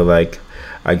 Generally,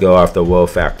 I go off the whoa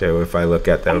factor. If I look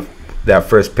at that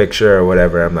first picture or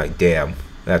whatever, I'm like, damn,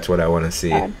 that's what I want to see.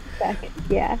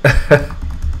 Yeah.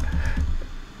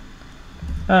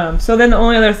 So then the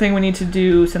only other thing we need to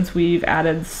do, since we've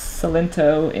added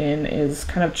Salento in, is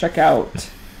kind of check out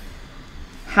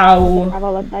how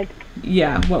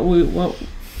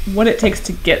what it takes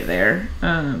to get there.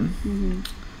 And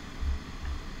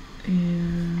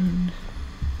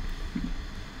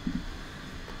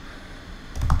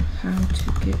how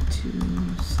to get to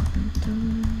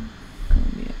Salento,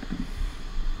 Colombia.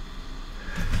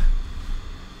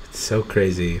 It's so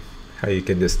crazy how you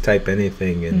can just type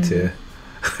anything into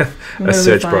a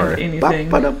search bar.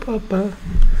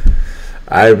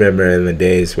 I remember in the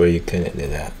days where you couldn't do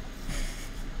that.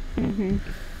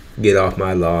 Get off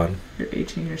my lawn. You're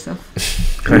aging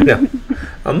yourself. I know.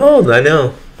 I'm old. I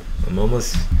know. I'm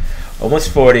almost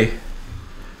 40.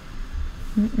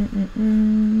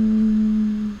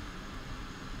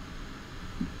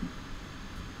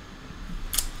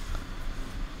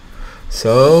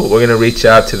 So we're gonna reach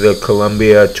out to the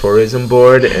Colombia Tourism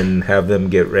Board and have them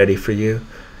get ready for you.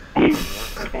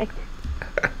 Perfect.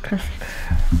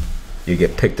 You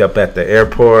get picked up at the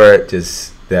airport.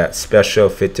 Just that special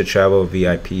fit to travel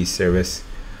VIP service.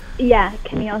 Yeah,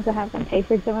 can you also have them pay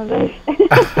for some of those?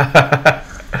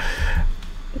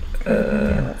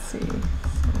 Let's see.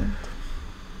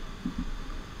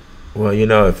 Well, you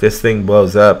know, if this thing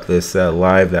blows up, this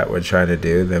live that we're trying to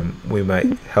do, then we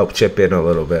might help chip in a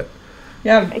little bit.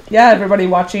 Yeah, everybody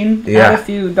watching, Yeah, add a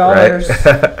few dollars.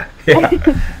 Right?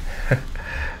 Yeah.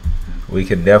 We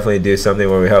can definitely do something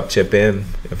where we help chip in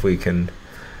if we can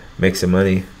make some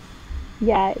money.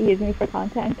 Yeah, use me for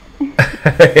content.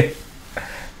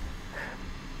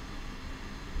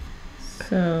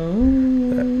 So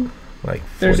Like 40,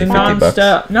 there's a 50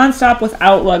 bucks. non-stop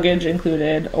without luggage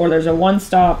included, or there's a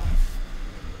one-stop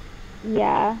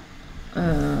Yeah.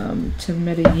 to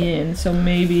Medellin. So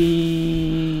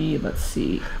maybe let's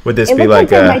see. Would this It be looks like like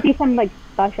there a... might be some like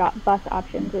bus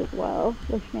options as well,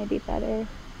 which may be better.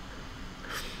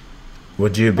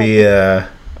 Would you be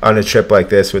on a trip like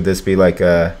this? Would this be like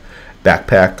a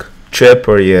backpack trip,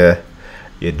 or you're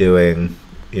doing,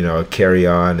 you know, a carry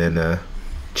on and a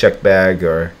check bag,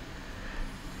 or?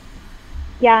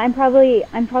 Yeah, I'm probably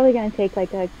gonna take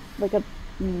like a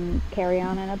carry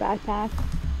on and a backpack,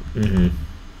 Mm-hmm.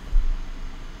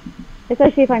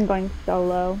 especially if I'm going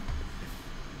solo.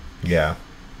 Yeah.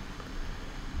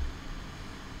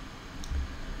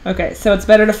 Okay, so it's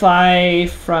better to fly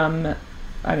from,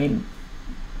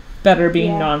 better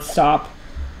being Yeah. non-stop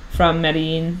from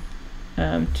Medellin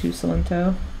to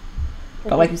Salento.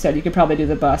 But like you said, you could probably do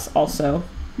the bus also.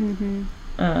 Mm-hmm.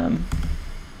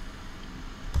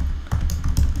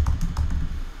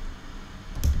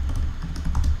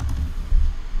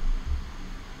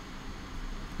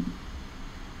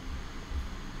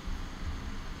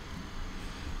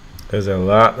 There's a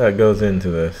lot that goes into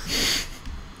this.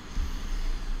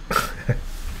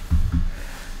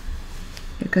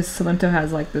 Because Salento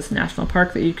has like this national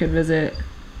park that you could visit.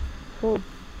 Cool.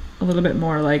 A little bit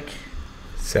more like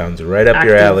Sounds right up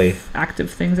your alley.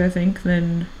 active things, I think,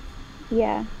 than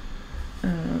Yeah.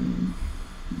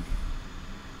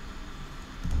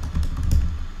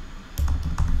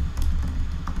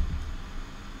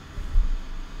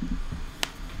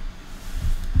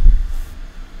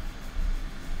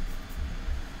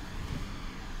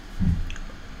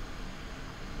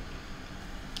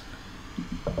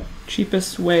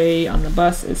 cheapest way on the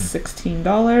bus is $16.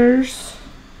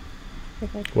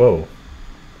 Perfect. Whoa.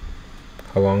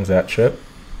 How long's that trip?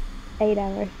 8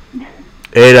 hours.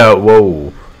 8 out.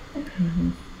 Whoa.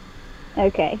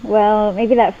 Okay. Well,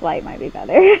 maybe that flight might be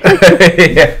better.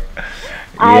 Yeah.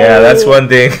 Yeah, that's one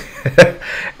thing.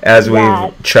 As Yeah.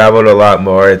 we've traveled a lot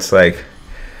more, it's like,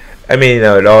 I mean, you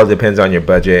know, it all depends on your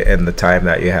budget and the time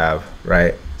that you have,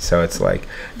 right? So it's like,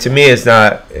 to me, it's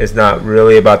not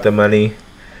really about the money.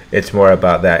 It's more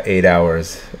about that 8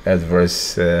 hours as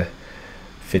versus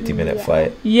 50-minute Yeah.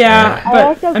 flight. Yeah, I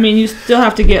but also- you still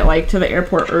have to get like to the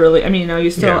airport early.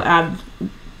 You still Yeah. add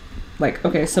like,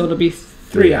 okay, so it'll be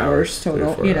 3 3 hours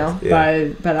total, 3 or 4 hours,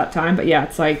 yeah. by that time. But yeah,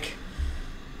 it's like,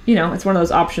 it's one of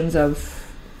those options of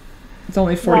it's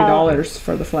only $40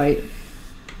 for the flight.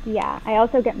 Yeah. I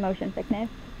also get motion sickness,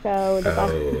 so the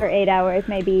bus Oh. for 8 hours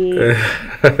may be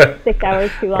 6 hours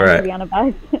too long Right. to be on a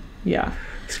bus. Yeah.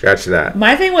 Scratch that.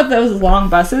 My thing with those long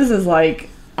buses is like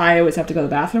I always have to go to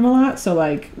the bathroom a lot. So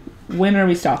like, when are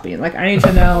we stopping? Like, I need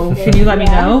to know. Can you let me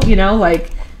Yeah. know?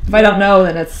 Like, if I don't know,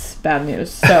 then it's bad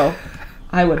news. So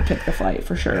I would pick the flight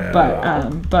for sure. Yeah.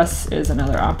 But bus is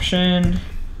another option.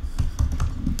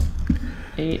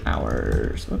 8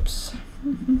 hours. Whoops.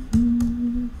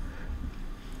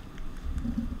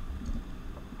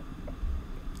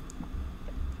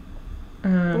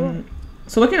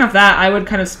 So looking off that, I would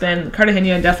kind of spend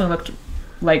Cartagena definitely looked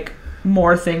like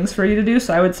more things for you to do.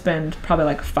 So I would spend probably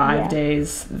like 5 Yeah.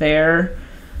 days there,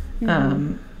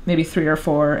 maybe 3 or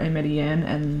 4 in Medellin,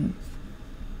 and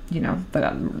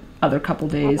the other couple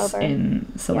days over. in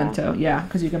Salento. Yeah,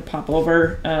 because you can pop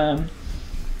over.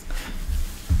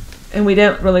 And we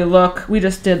didn't really look. We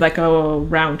just did like a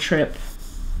round trip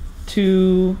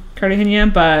to Cartagena,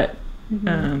 but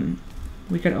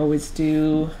we could always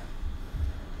do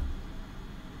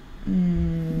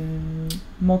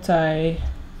multi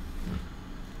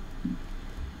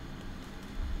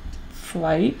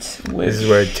flight. This is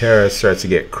where Tara starts to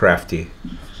get crafty.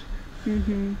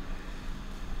 Can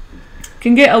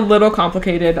get a little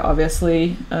complicated,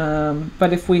 obviously,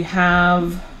 but if we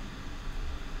have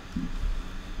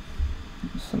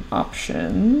some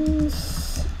options,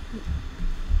 so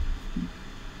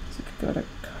we could go to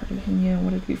Cartagena.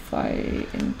 What did we fly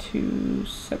into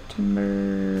September?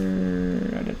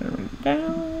 I didn't write it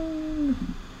down.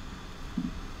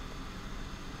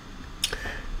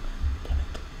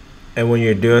 And when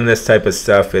you're doing this type of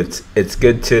stuff, it's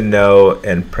good to know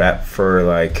and prep for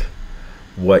like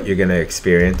what you're gonna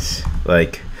experience.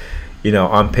 Like, you know,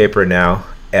 on paper now,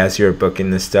 as you're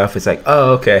booking this stuff, it's like,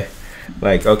 oh, okay,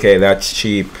 like, okay, that's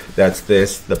cheap, that's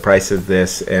this, the price is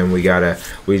this, and we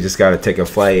just gotta take a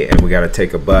flight and we gotta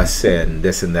take a bus and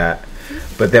this and that.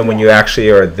 But then when you actually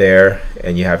are there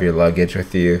and you have your luggage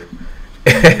with you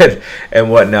and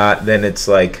whatnot, then it's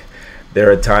like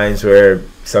there are times where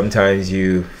sometimes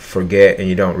you forget and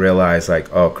you don't realize,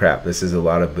 like, oh crap, this is a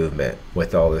lot of movement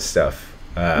with all this stuff.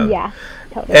 Yeah,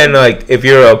 totally. And like, if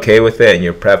you're okay with it and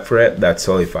you're prepped for it, that's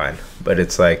totally fine. But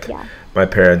it's like, my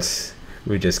parents,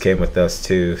 we just came with us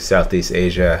to Southeast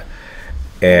Asia,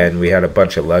 and we had a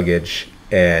bunch of luggage,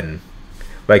 and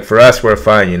like for us, we're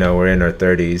fine, you know, we're in our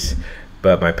 30s,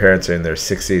 but my parents are in their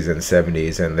 60s and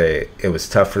 70s, and it was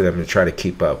tough for them to try to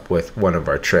keep up with one of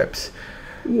our trips.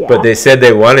 Yeah. But they said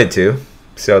they wanted to,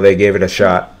 so they gave it a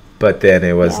shot. But then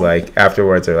it was like,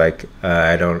 afterwards they're like,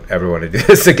 I don't ever want to do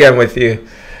this again with you.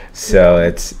 So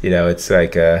it's, you know, it's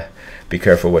like, be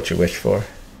careful what you wish for.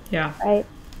 Yeah. Right.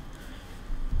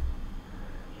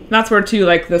 That's where too,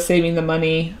 like the saving the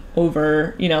money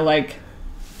over, you know, like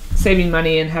saving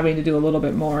money and having to do a little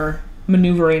bit more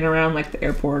maneuvering around like the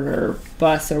airport or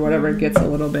bus or whatever gets a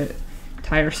little bit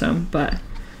tiresome. But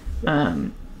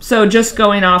so just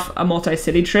going off a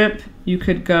multi-city trip, you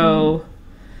could go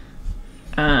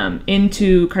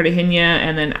into Cartagena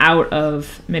and then out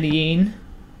of Medellin.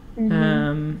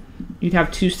 You'd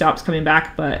have 2 stops coming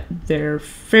back, but they're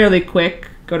fairly quick.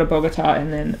 Go to Bogota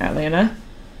and then Atlanta.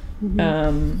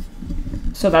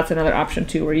 So that's another option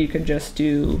too, where you can just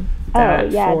do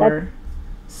that for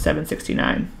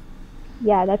 $769.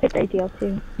 Yeah, that's a great deal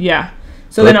too. Yeah.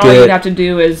 So then all you'd have to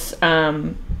do is,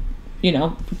 you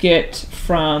know, get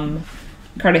from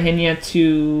Cartagena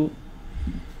to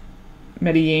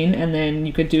Medellin, and then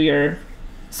you could do your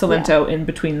Salento in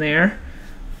between there,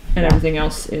 and everything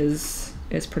else is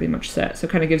pretty much set. So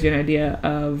it kind of gives you an idea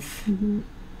of,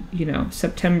 you know,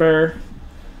 September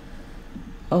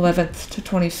 11th to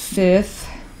 25th.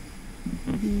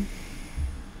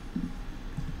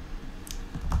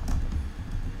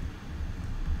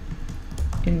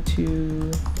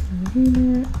 Into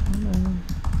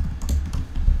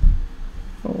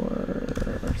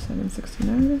for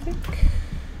 $769, I think.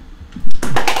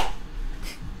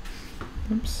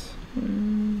 Oops.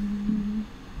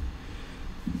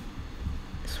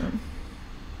 This one.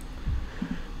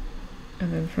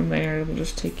 And then from there, it'll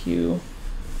just take you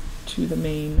to the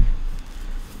main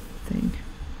thing.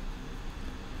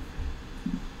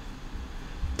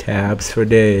 Tabs for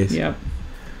days. Yep.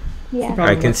 Yeah.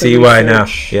 I can see why now.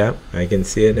 Yep, I can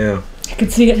see it now. I can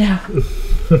see it now.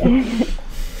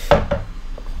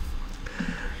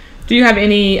 Do you have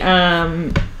any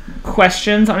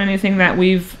questions on anything that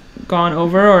we've gone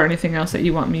over, or anything else that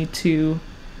you want me to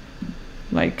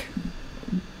like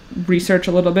research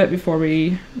a little bit before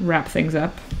we wrap things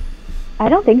up? I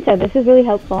don't think so. This is really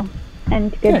helpful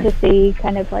and good to see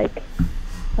kind of like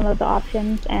some of the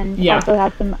options, and also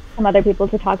have some other people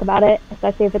to talk about it,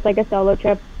 especially if it's like a solo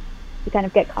trip. You kind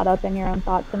of get caught up in your own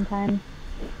thoughts sometimes.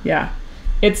 Yeah.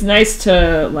 It's nice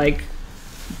to like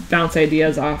bounce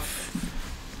ideas off,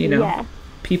 you know,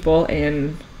 people.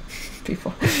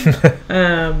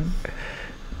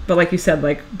 But like you said,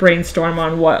 like brainstorm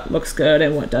on what looks good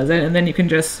and what doesn't, and then you can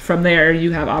just from there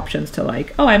you have options to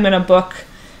like, oh, I'm gonna book,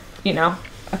 you know,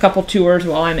 a couple tours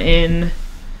while I'm in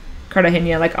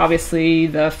Cartagena, like obviously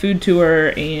the food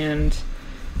tour and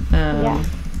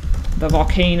the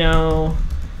volcano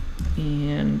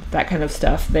and that kind of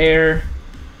stuff there.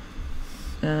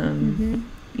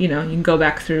 You know, you can go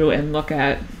back through and look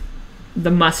at the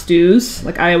must-dos.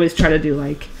 Like I always try to do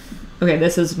like, okay,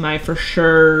 this is my for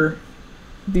sure,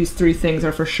 these 3 things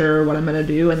are for sure what I'm going to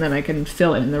do, and then I can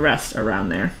fill in the rest around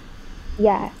there.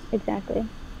 Yeah, exactly.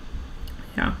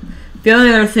 Yeah. The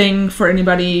only other thing for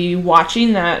anybody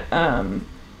watching that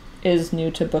is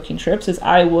new to booking trips is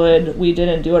we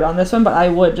didn't do it on this one, but I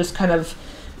would just kind of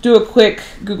do a quick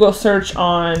Google search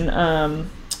on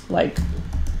like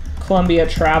Colombia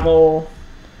travel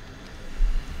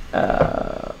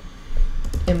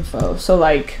info. So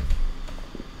like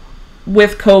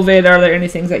with COVID, are there any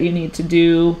things that you need to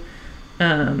do?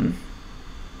 I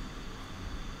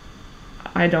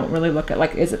don't really look at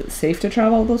like, is it safe to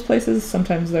travel those places?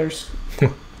 Sometimes there's,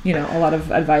 you know, a lot of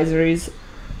advisories.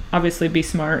 Obviously be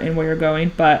smart in where you're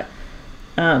going, but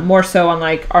more so on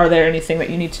like, are there anything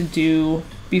that you need to do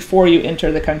before you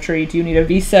enter the country? Do you need a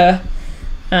visa?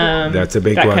 That's a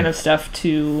big one. That kind of stuff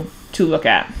to look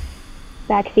at.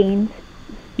 Vaccines.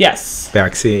 Yes.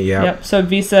 Vaccine, yeah. Yep. So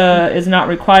visa is not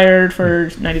required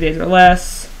for 90 days or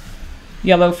less.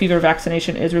 yellow fever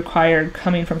vaccination is required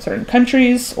coming from certain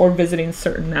countries or visiting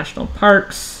certain national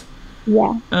parks.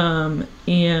 Yeah.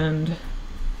 And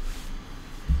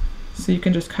so you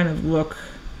can just kind of look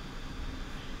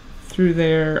through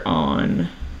there on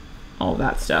all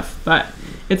that stuff. But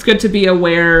it's good to be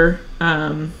aware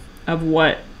of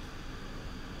what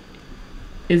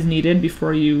is needed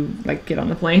before you like get on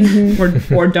the plane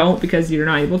or don't because you're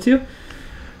not able to.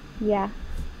 Yeah.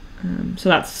 So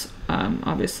that's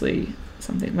obviously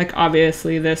something. Like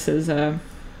obviously this is an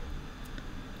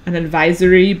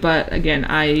advisory, but again,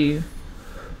 I'm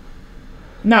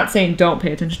not saying don't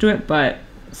pay attention to it, but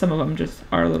some of them just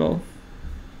are a little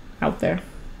out there.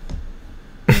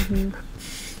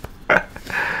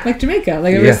 Like Jamaica.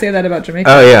 Like I always say that about Jamaica.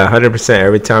 Oh yeah, 100%.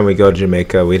 Every time we go to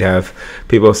Jamaica, we'd have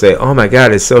people say, "Oh my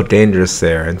God, it's so dangerous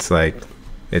there." And it's like,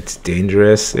 it's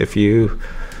dangerous if you,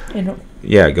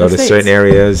 go to certain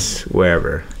areas,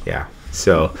 wherever. Yeah.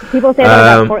 So people say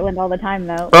that about Portland all the time,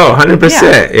 though. Oh,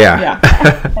 100%. Yeah.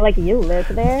 They're like, you live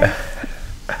there.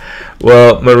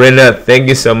 Well, Marinda, thank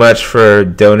you so much for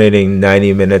donating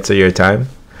 90 minutes of your time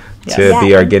to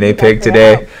be our guinea pig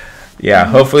today. Yeah,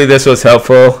 hopefully this was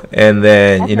helpful, and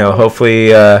then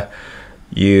hopefully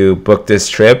you book this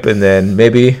trip, and then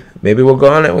maybe we'll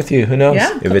go on it with you. Who knows?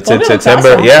 Yeah, if it's in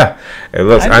September, awesome. It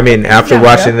looks. I mean, after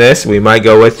watching this, we might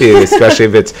go with you, especially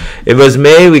if it was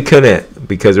May, we couldn't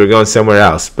because we're going somewhere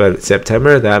else. But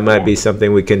September, that might be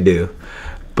something we can do.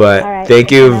 But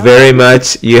thank you very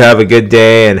much. You have a good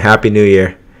day and Happy New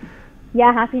Year.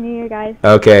 Yeah, Happy New Year, guys.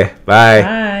 Okay, bye.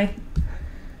 Bye.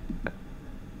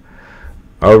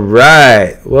 All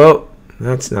right. Well,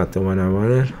 that's not the one I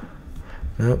wanted.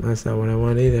 Nope, that's not what I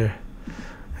want either.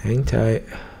 Hang tight.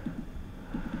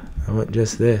 I want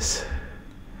just this.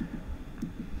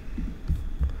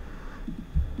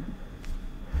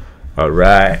 All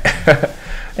right. Thanks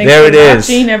there it is.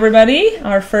 Watching, everybody.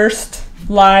 Our first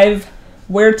live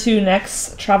Where to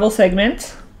Next travel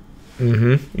segment.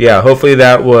 Yeah, hopefully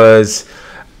that was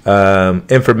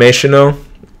informational.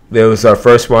 It was our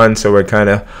first one, so we're kind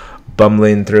of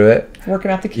bumbling through it.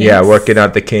 Working out the kinks. Yeah, working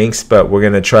out the kinks, but we're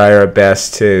going to try our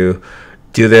best to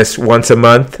do this once a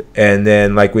month. And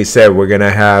then, like we said, we're going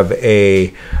to have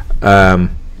a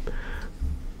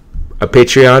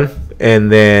Patreon,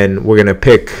 and then we're going to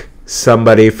pick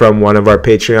somebody from one of our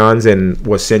Patreons, and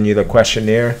we'll send you the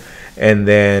questionnaire. And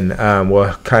then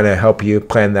we'll kind of help you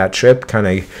plan that trip, kind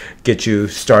of get you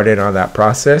started on that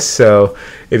process. So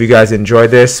if you guys enjoyed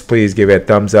this, please give it a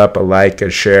thumbs up, a like, a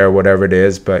share, whatever it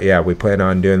is. But yeah, we plan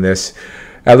on doing this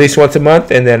at least once a month,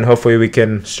 and then hopefully we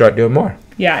can start doing more.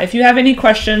 Yeah, if you have any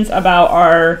questions about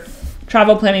our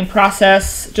travel planning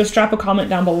process, just drop a comment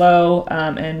down below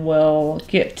and we'll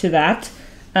get to that.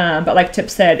 But like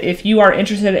Tip said, if you are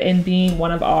interested in being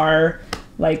one of our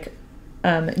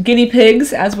guinea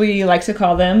pigs, as we like to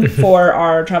call them, for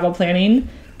our travel planning,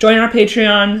 join our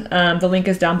Patreon. The link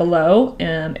is down below,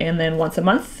 and then once a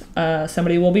month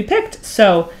somebody will be picked.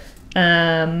 So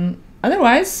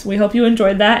otherwise, we hope you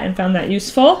enjoyed that and found that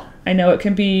useful. I know it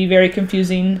can be very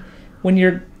confusing when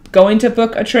you're going to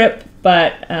book a trip,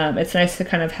 but it's nice to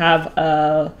kind of have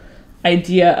a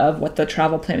idea of what the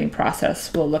travel planning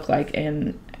process will look like,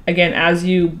 and again, as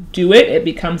you do it, it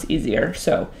becomes easier.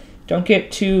 So don't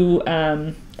get too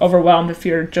overwhelmed if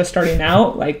you're just starting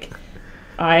out. Like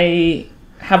I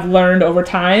have learned over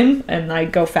time, and I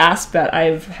go fast, but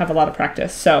I have a lot of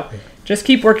practice. So just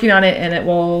keep working on it, and it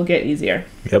will get easier.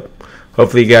 Yep.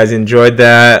 Hopefully you guys enjoyed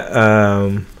that.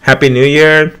 Happy New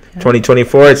Year,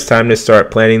 2024. It's time to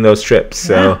start planning those trips.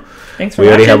 So Thanks for we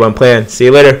already watching. have one planned. See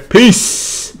you later.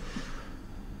 Peace.